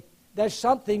say, there's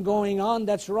something going on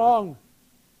that's wrong.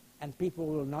 And people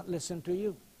will not listen to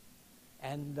you.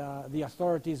 And the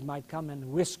authorities might come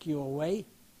and whisk you away.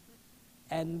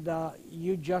 And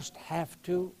you just have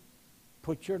to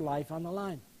put your life on the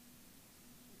line.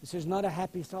 This is not a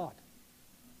happy thought.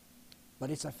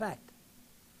 But it's a fact.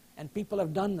 And people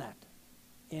have done that.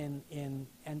 And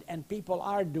people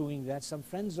are doing that. Some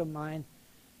friends of mine,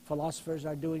 philosophers,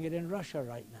 are doing it in Russia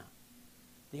right now.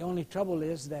 The only trouble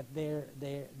is that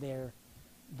they're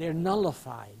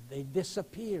nullified. They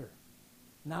disappear.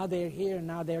 Now they're here,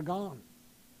 now they're gone.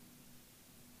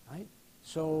 Right?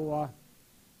 So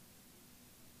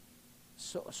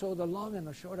the long and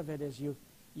the short of it is you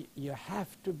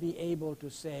have to be able to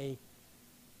say,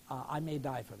 I may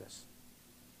die for this.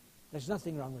 There's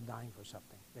nothing wrong with dying for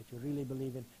something that you really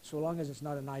believe in, so long as it's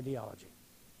not an ideology.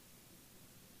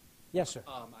 Yes, sir.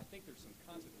 I think there's some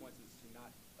consequences to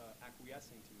not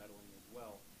acquiescing to meddling as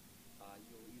well.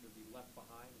 You'll either be left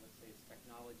behind, let's say it's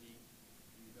technology,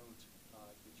 you don't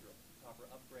get your proper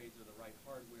upgrades or the right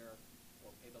hardware,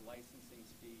 or pay the licensing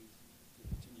fees to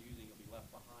continue using, you'll be left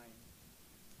behind.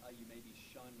 You may be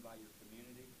shunned by your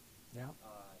community. Yeah.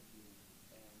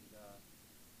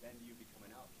 Then you become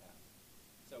an outcast.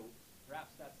 So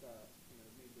perhaps that's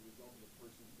maybe the result of the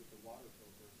person with the water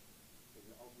filter, because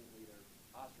ultimately they're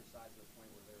ostracized to the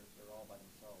point where they're all by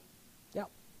themselves.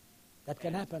 Yeah, that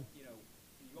can happen.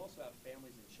 You also have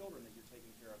families and children that you're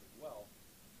taking care of as well,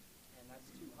 and that's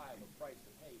too high of a price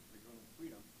to pay for your own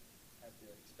freedom at the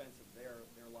expense of their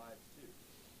lives too.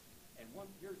 And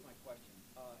here's my question: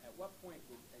 at what point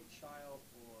would a child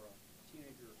or a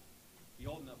teenager be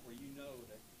old enough where you know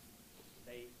that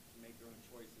they can make their own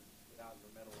choices without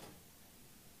your meddling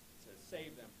to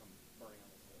save them from burning on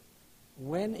the stake?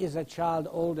 When is a child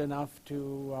old enough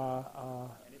to...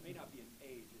 and it may not be an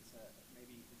age,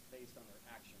 maybe it's based on their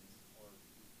actions, or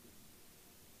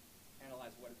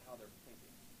analyze how they're thinking.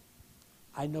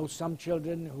 I know some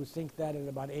children who think that at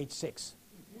about age 6.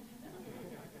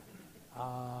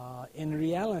 In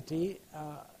reality,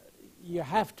 you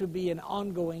have to be in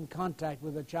ongoing contact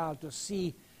with a child to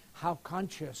see how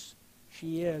conscious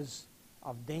she is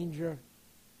of danger,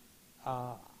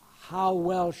 how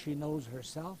well she knows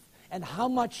herself, and how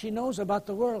much she knows about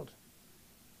the world.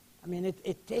 I mean,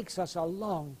 it takes us a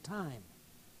long time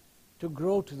to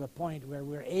grow to the point where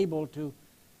we're able to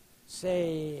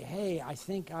say, hey, I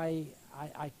think I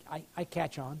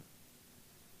catch on.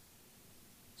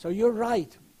 So you're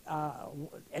right.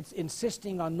 It's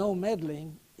insisting on no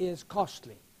meddling is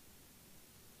costly.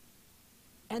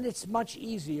 And it's much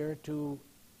easier to,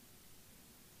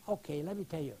 okay, let me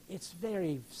tell you, it's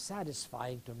very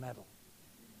satisfying to meddle.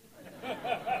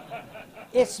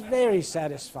 It's very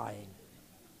satisfying.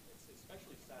 It's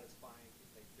especially satisfying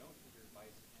if they don't heed your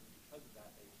advice, and because of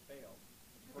that, they fail.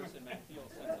 The person may feel a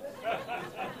sense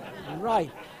of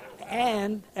Right.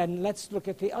 And let's look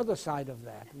at the other side of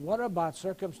that. What about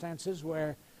circumstances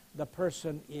where the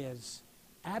person is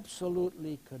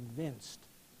absolutely convinced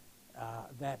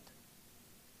that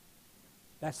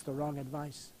that's the wrong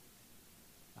advice,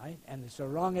 right? And it's the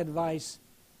wrong advice.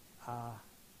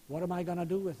 What am I going to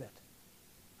do with it?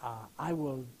 I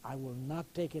will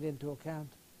not take it into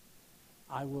account.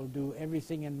 I will do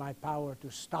everything in my power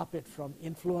to stop it from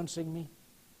influencing me.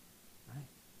 Right?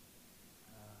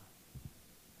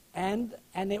 And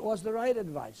it was the right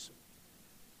advice.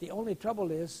 The only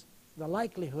trouble is the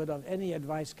likelihood of any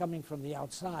advice coming from the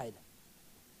outside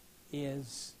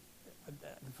is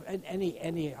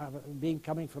being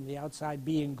coming from the outside,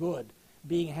 being good,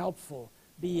 being helpful,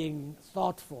 being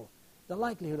thoughtful. The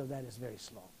likelihood of that is very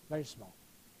slow, very small.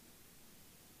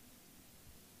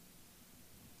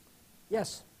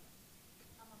 Yes.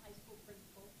 I'm a high school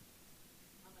principal.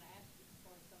 I'm going to ask you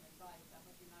for some advice. I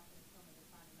hope you're not going to tell me to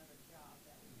find another job.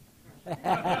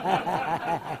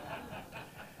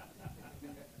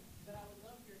 But I would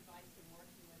love your advice in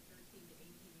working with 13 to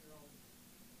 18-year-olds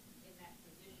in that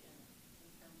position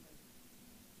in terms of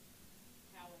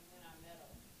how and when I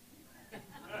meddle. I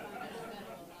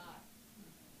meddle a lot.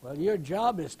 Well, your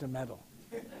job is to meddle.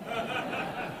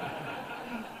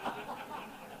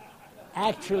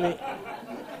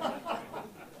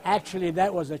 Actually,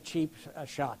 that was a cheap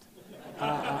shot.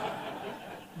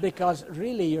 Because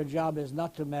really your job is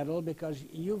not to meddle, because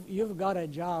you've got a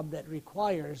job that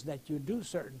requires that you do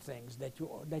certain things, that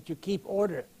you keep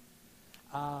order,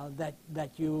 that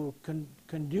you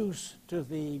conduce to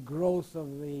the growth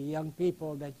of the young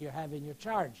people that you have in your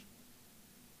charge.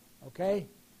 Okay?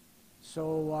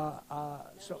 So,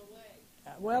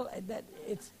 well, that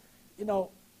it's, you know,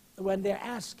 when they're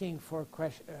asking for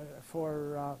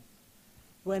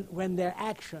when their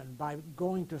action by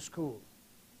going to school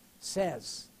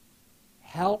says,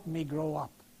 help me grow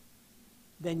up,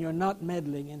 then you're not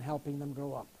meddling in helping them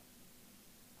grow up.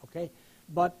 Okay?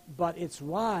 But it's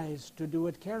wise to do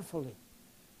it carefully,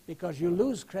 because you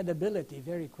lose credibility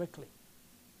very quickly.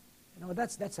 You know,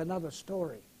 that's another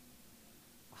story,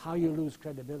 how you lose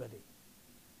credibility.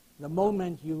 The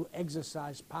moment you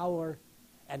exercise power,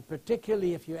 and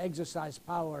particularly if you exercise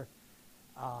power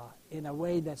in a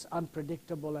way that's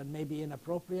unpredictable and maybe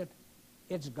inappropriate,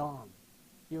 it's gone.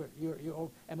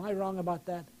 Am I wrong about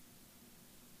that?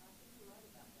 I think you're right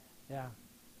about that. Yeah.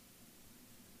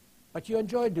 But you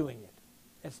enjoy doing it.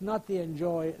 It's not the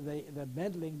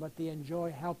meddling, but the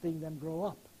enjoy helping them grow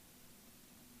up.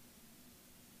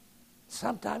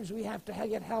 Sometimes we have to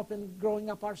get help in growing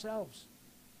up ourselves.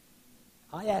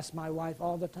 I ask my wife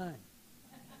all the time.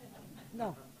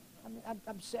 No, I mean,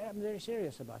 I'm very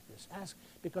serious about this. Ask,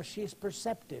 because she's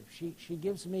perceptive. She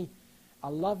gives me a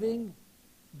loving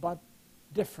but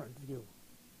different view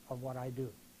of what I do.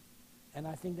 And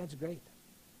I think that's great.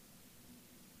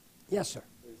 Yes, sir.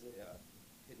 There's a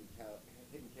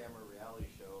hidden camera reality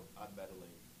show on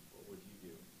meddling. What would you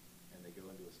do? And they go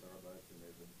into a Starbucks and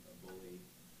there's a bully,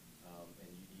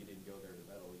 and you didn't go there to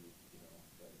meddle. You know,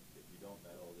 but if you don't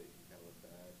meddle, you kind of look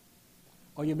bad.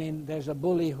 Oh, you mean there's a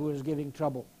bully who is giving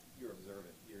trouble? You're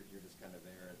observant. You're just kind of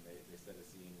there, and they set a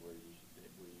scene where you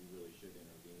really should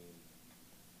intervene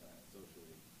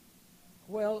socially.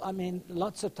 Well, I mean,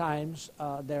 lots of times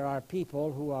there are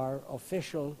people who are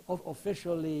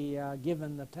officially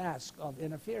given the task of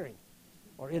interfering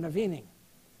or intervening.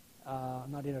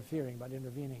 Not interfering, but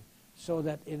intervening. So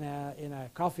that in a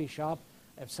coffee shop,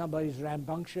 if somebody's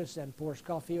rambunctious and pours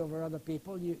coffee over other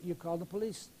people, you call the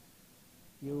police.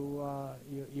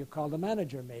 You call the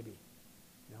manager, maybe.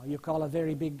 You know, you call a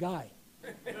very big guy.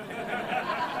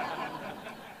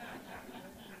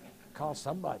 Call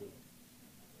somebody.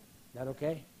 Is that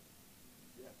okay?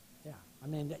 Yeah. Yeah. I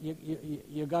mean,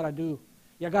 you gotta do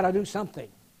something,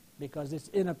 because it's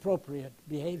inappropriate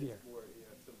behavior. It's more,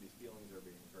 if somebody's feelings are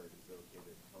being hurt, it's okay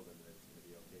to tell them that it's going to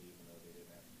be okay, even though they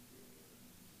didn't ask you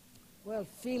to. Well,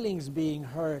 feelings being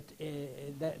hurt,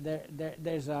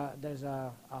 there's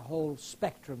a whole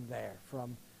spectrum there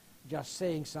from just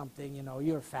saying something, you know,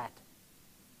 you're fat.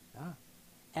 Huh?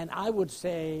 And I would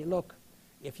say, look,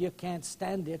 if you can't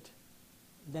stand it,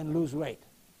 then lose weight.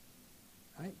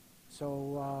 Right?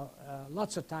 So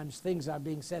lots of times things are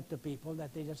being said to people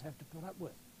that they just have to put up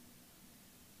with.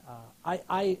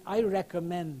 I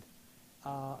recommend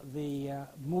the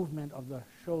movement of the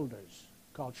shoulders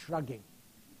called shrugging.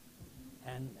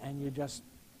 And you just,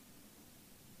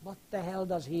 what the hell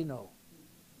does he know?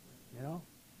 You know?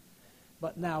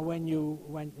 But now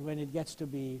when it gets to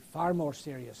be far more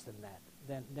serious than that,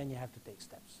 then you have to take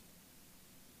steps.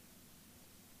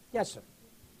 Yes, sir.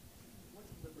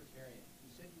 What's a libertarian? You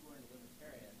said you weren't a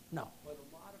libertarian. No. But a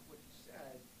lot of what you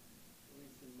said, at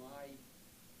least in my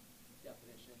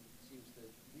definition, seems to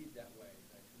lead that way.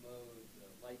 The commode,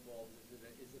 the light bulb,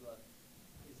 is it a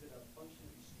function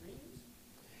of extremes?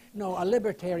 No, a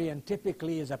libertarian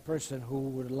typically is a person who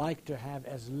would like to have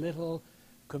as little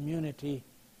community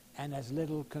and as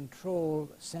little control,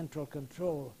 central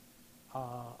control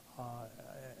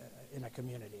in a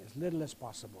community, as little as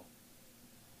possible.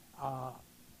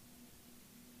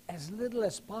 As little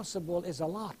as possible is a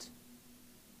lot.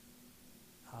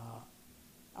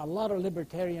 A lot of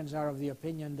libertarians are of the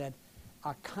opinion that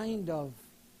a kind of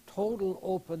total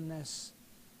openness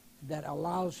that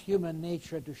allows human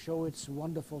nature to show its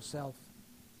wonderful self,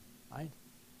 right?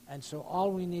 And so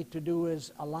all we need to do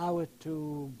is allow it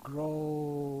to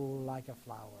grow like a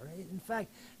flower. In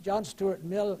fact, John Stuart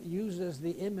Mill uses the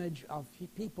image of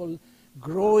people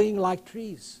growing like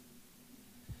trees.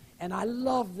 And I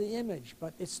love the image,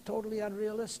 but it's totally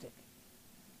unrealistic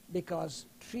because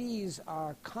trees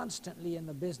are constantly in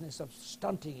the business of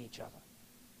stunting each other,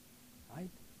 right?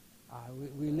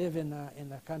 We live in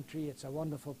the country. It's a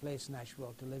wonderful place,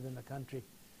 Nashville, to live in the country.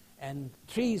 And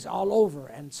trees all over,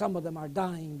 and some of them are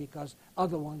dying because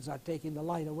other ones are taking the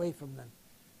light away from them.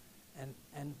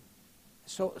 And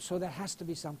so there has to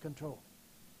be some control.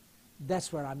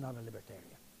 That's where I'm not a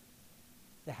libertarian.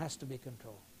 There has to be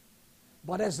control.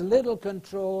 But as little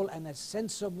control and as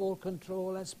sensible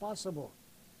control as possible.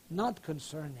 Not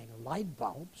concerning light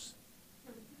bulbs,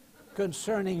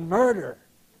 concerning murder.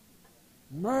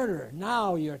 Murder,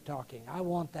 now you're talking. I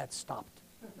want that stopped.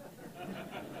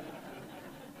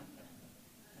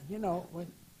 You know,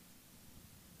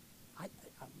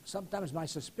 sometimes my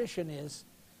suspicion is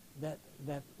that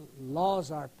laws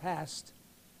are passed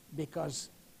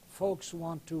because folks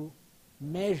want to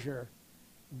measure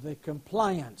the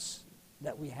compliance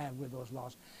that we have with those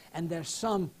laws. And there's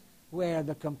some where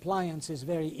the compliance is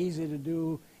very easy to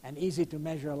do and easy to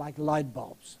measure, like light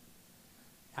bulbs.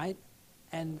 Right?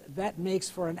 And that makes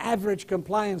for an average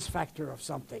compliance factor of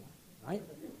something, right?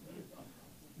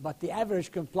 But the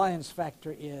average compliance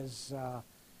factor is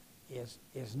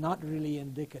not really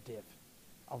indicative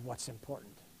of what's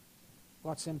important.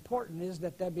 What's important is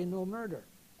that there be no murder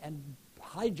and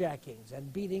hijackings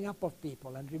and beating up of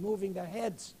people and removing their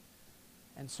heads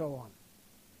and so on.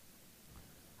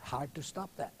 Hard to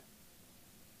stop that.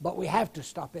 But we have to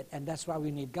stop it, and that's why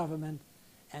we need government,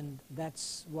 and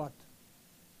that's what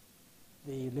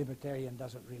the libertarian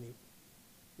doesn't really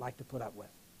like to put up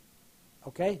with.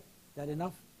 Okay? That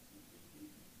enough?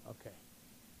 Okay.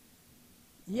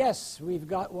 Yes, we've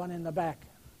got one in the back.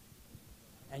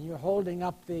 And you're holding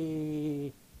up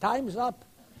the... Time's up?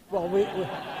 Well,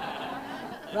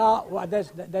 well,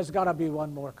 there's got to be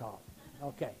one more call.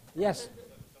 Okay. Yes? So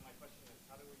my question is,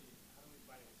 how do we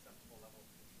find an acceptable level of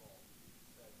control?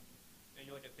 And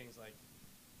you look at things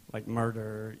like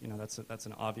murder, you know, that's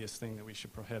an obvious thing that we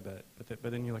should prohibit.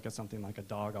 But then you look at something like a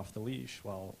dog off the leash.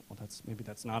 Well, maybe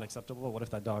that's not acceptable. What if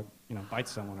that dog, you know,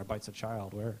 bites someone or bites a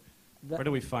child? Where do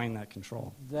we find that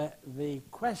control? The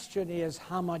question is,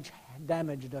 how much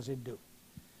damage does it do?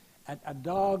 A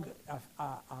dog,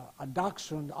 a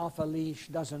dachshund off a leash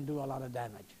doesn't do a lot of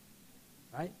damage,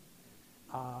 right?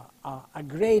 A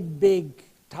great big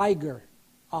tiger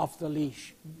off the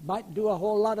leash might do a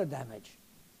whole lot of damage.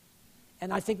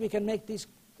 And I think we can make these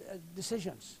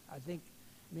decisions. I mean,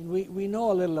 we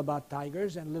know a little about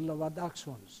tigers and a little about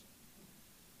dachshunds.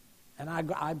 And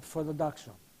I'm for the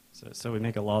dachshund. So we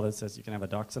make a law that says you can have a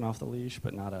dachshund off the leash,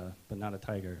 but not a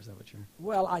tiger. Is that what you're?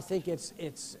 Well, I think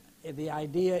the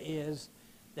idea is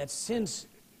that since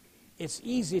it's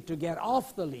easy to get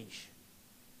off the leash,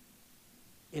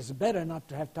 it's better not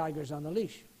to have tigers on the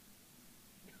leash,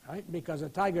 right? Because a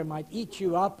tiger might eat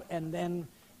you up and then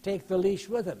take the leash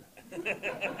with him.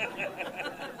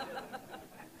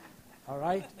 All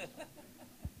right?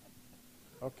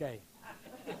 Okay.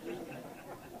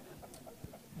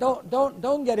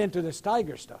 Don't get into this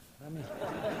tiger stuff. I mean,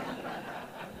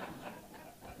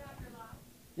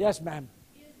 Yes, ma'am.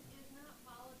 Is not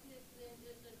politics then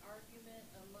just an argument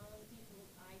among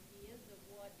people's ideas of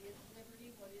what is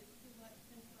liberty, what is too much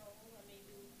control? I mean,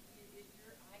 is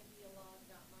your ideologue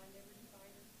not my liberty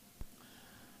fighter?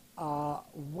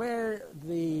 Where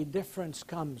the difference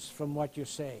comes from what you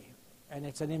say, and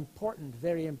it's an important,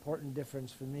 very important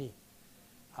difference for me,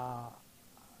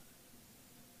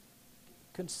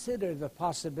 consider the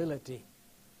possibility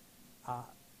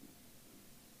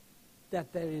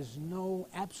that there is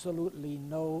absolutely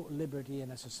no liberty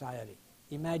in a society.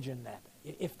 Imagine that,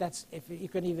 if you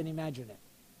can even imagine it.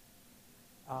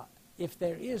 If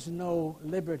there is no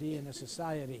liberty in a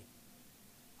society,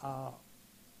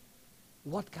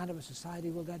 what kind of a society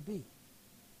will that be?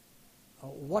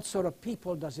 What sort of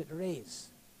people does it raise?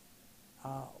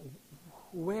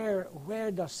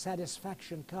 Where does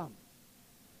satisfaction come?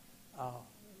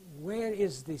 Where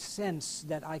is the sense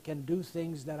that I can do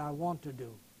things that I want to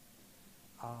do?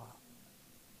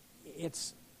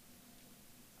 It's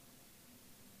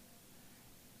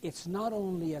not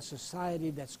only a society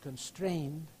that's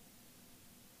constrained,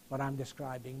 what I'm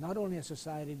describing, not only a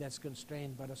society that's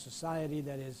constrained, but a society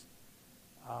that is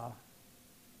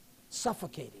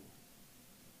suffocating.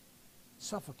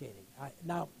 Suffocating.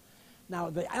 Now,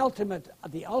 the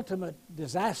ultimate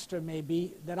disaster may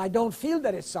be that I don't feel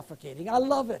that it's suffocating. I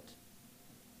love it.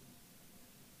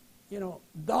 You know,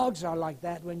 dogs are like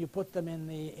that when you put them in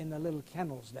the little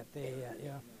kennels that they,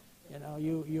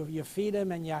 you feed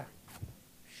them and you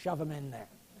shove them in there.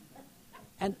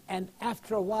 And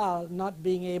after a while, not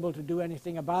being able to do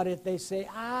anything about it, they say,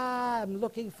 I'm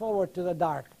looking forward to the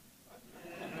dark.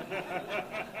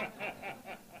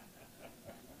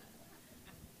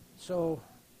 So,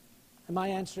 am I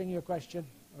answering your question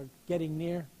or getting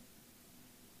near?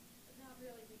 Not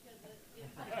really, because you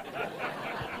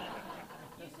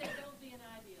said don't be an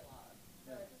ideologue.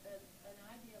 But an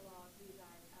ideologue whose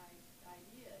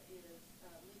idea is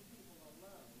leave people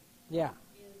alone Yeah.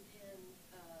 is in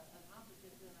an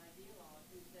opposite to an ideologue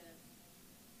who says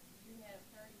you have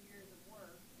 30 years of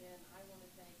work and I want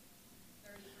to take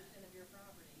 30% of your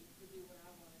property to do what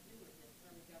I want to do with it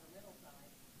from the governmental side.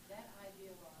 That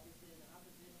ideologue is in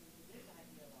opposition to this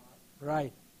ideologue.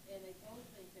 Right. And they both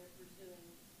think they're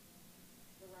pursuing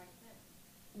the right thing.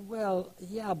 Well,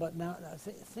 yeah, but now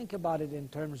think about it in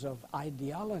terms of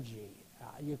ideology.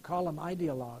 You call them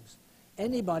ideologues.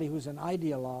 Anybody who's an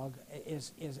ideologue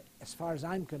is, as far as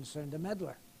I'm concerned, a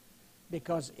meddler.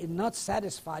 Because he's not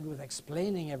satisfied with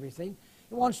explaining everything.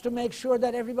 He wants to make sure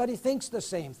that everybody thinks the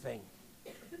same thing.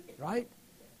 Right?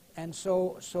 And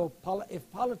so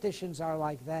if politicians are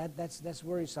like that, that's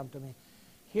worrisome to me.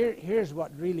 Here's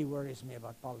what really worries me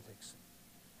about politics.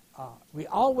 We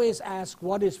always ask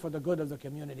what is for the good of the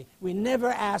community. We never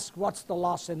ask what's the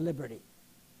loss in liberty.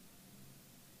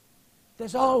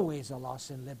 There's always a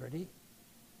loss in liberty.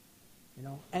 You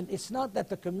know, and it's not that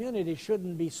the community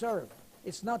shouldn't be served.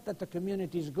 It's not that the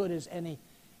community's good is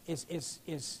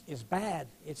bad.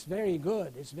 It's very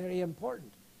good. It's very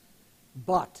important.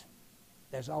 But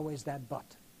there's always that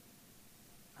but.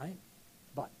 Right?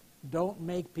 But don't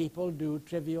make people do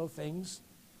trivial things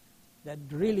that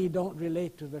really don't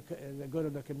relate to the good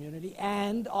of the community,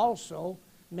 and also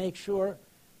make sure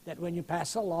that when you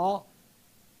pass a law,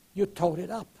 you tote it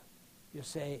up. You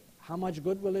say, how much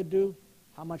good will it do?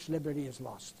 How much liberty is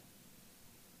lost?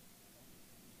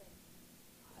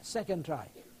 Second try.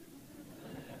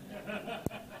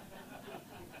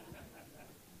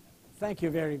 Thank you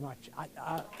very much.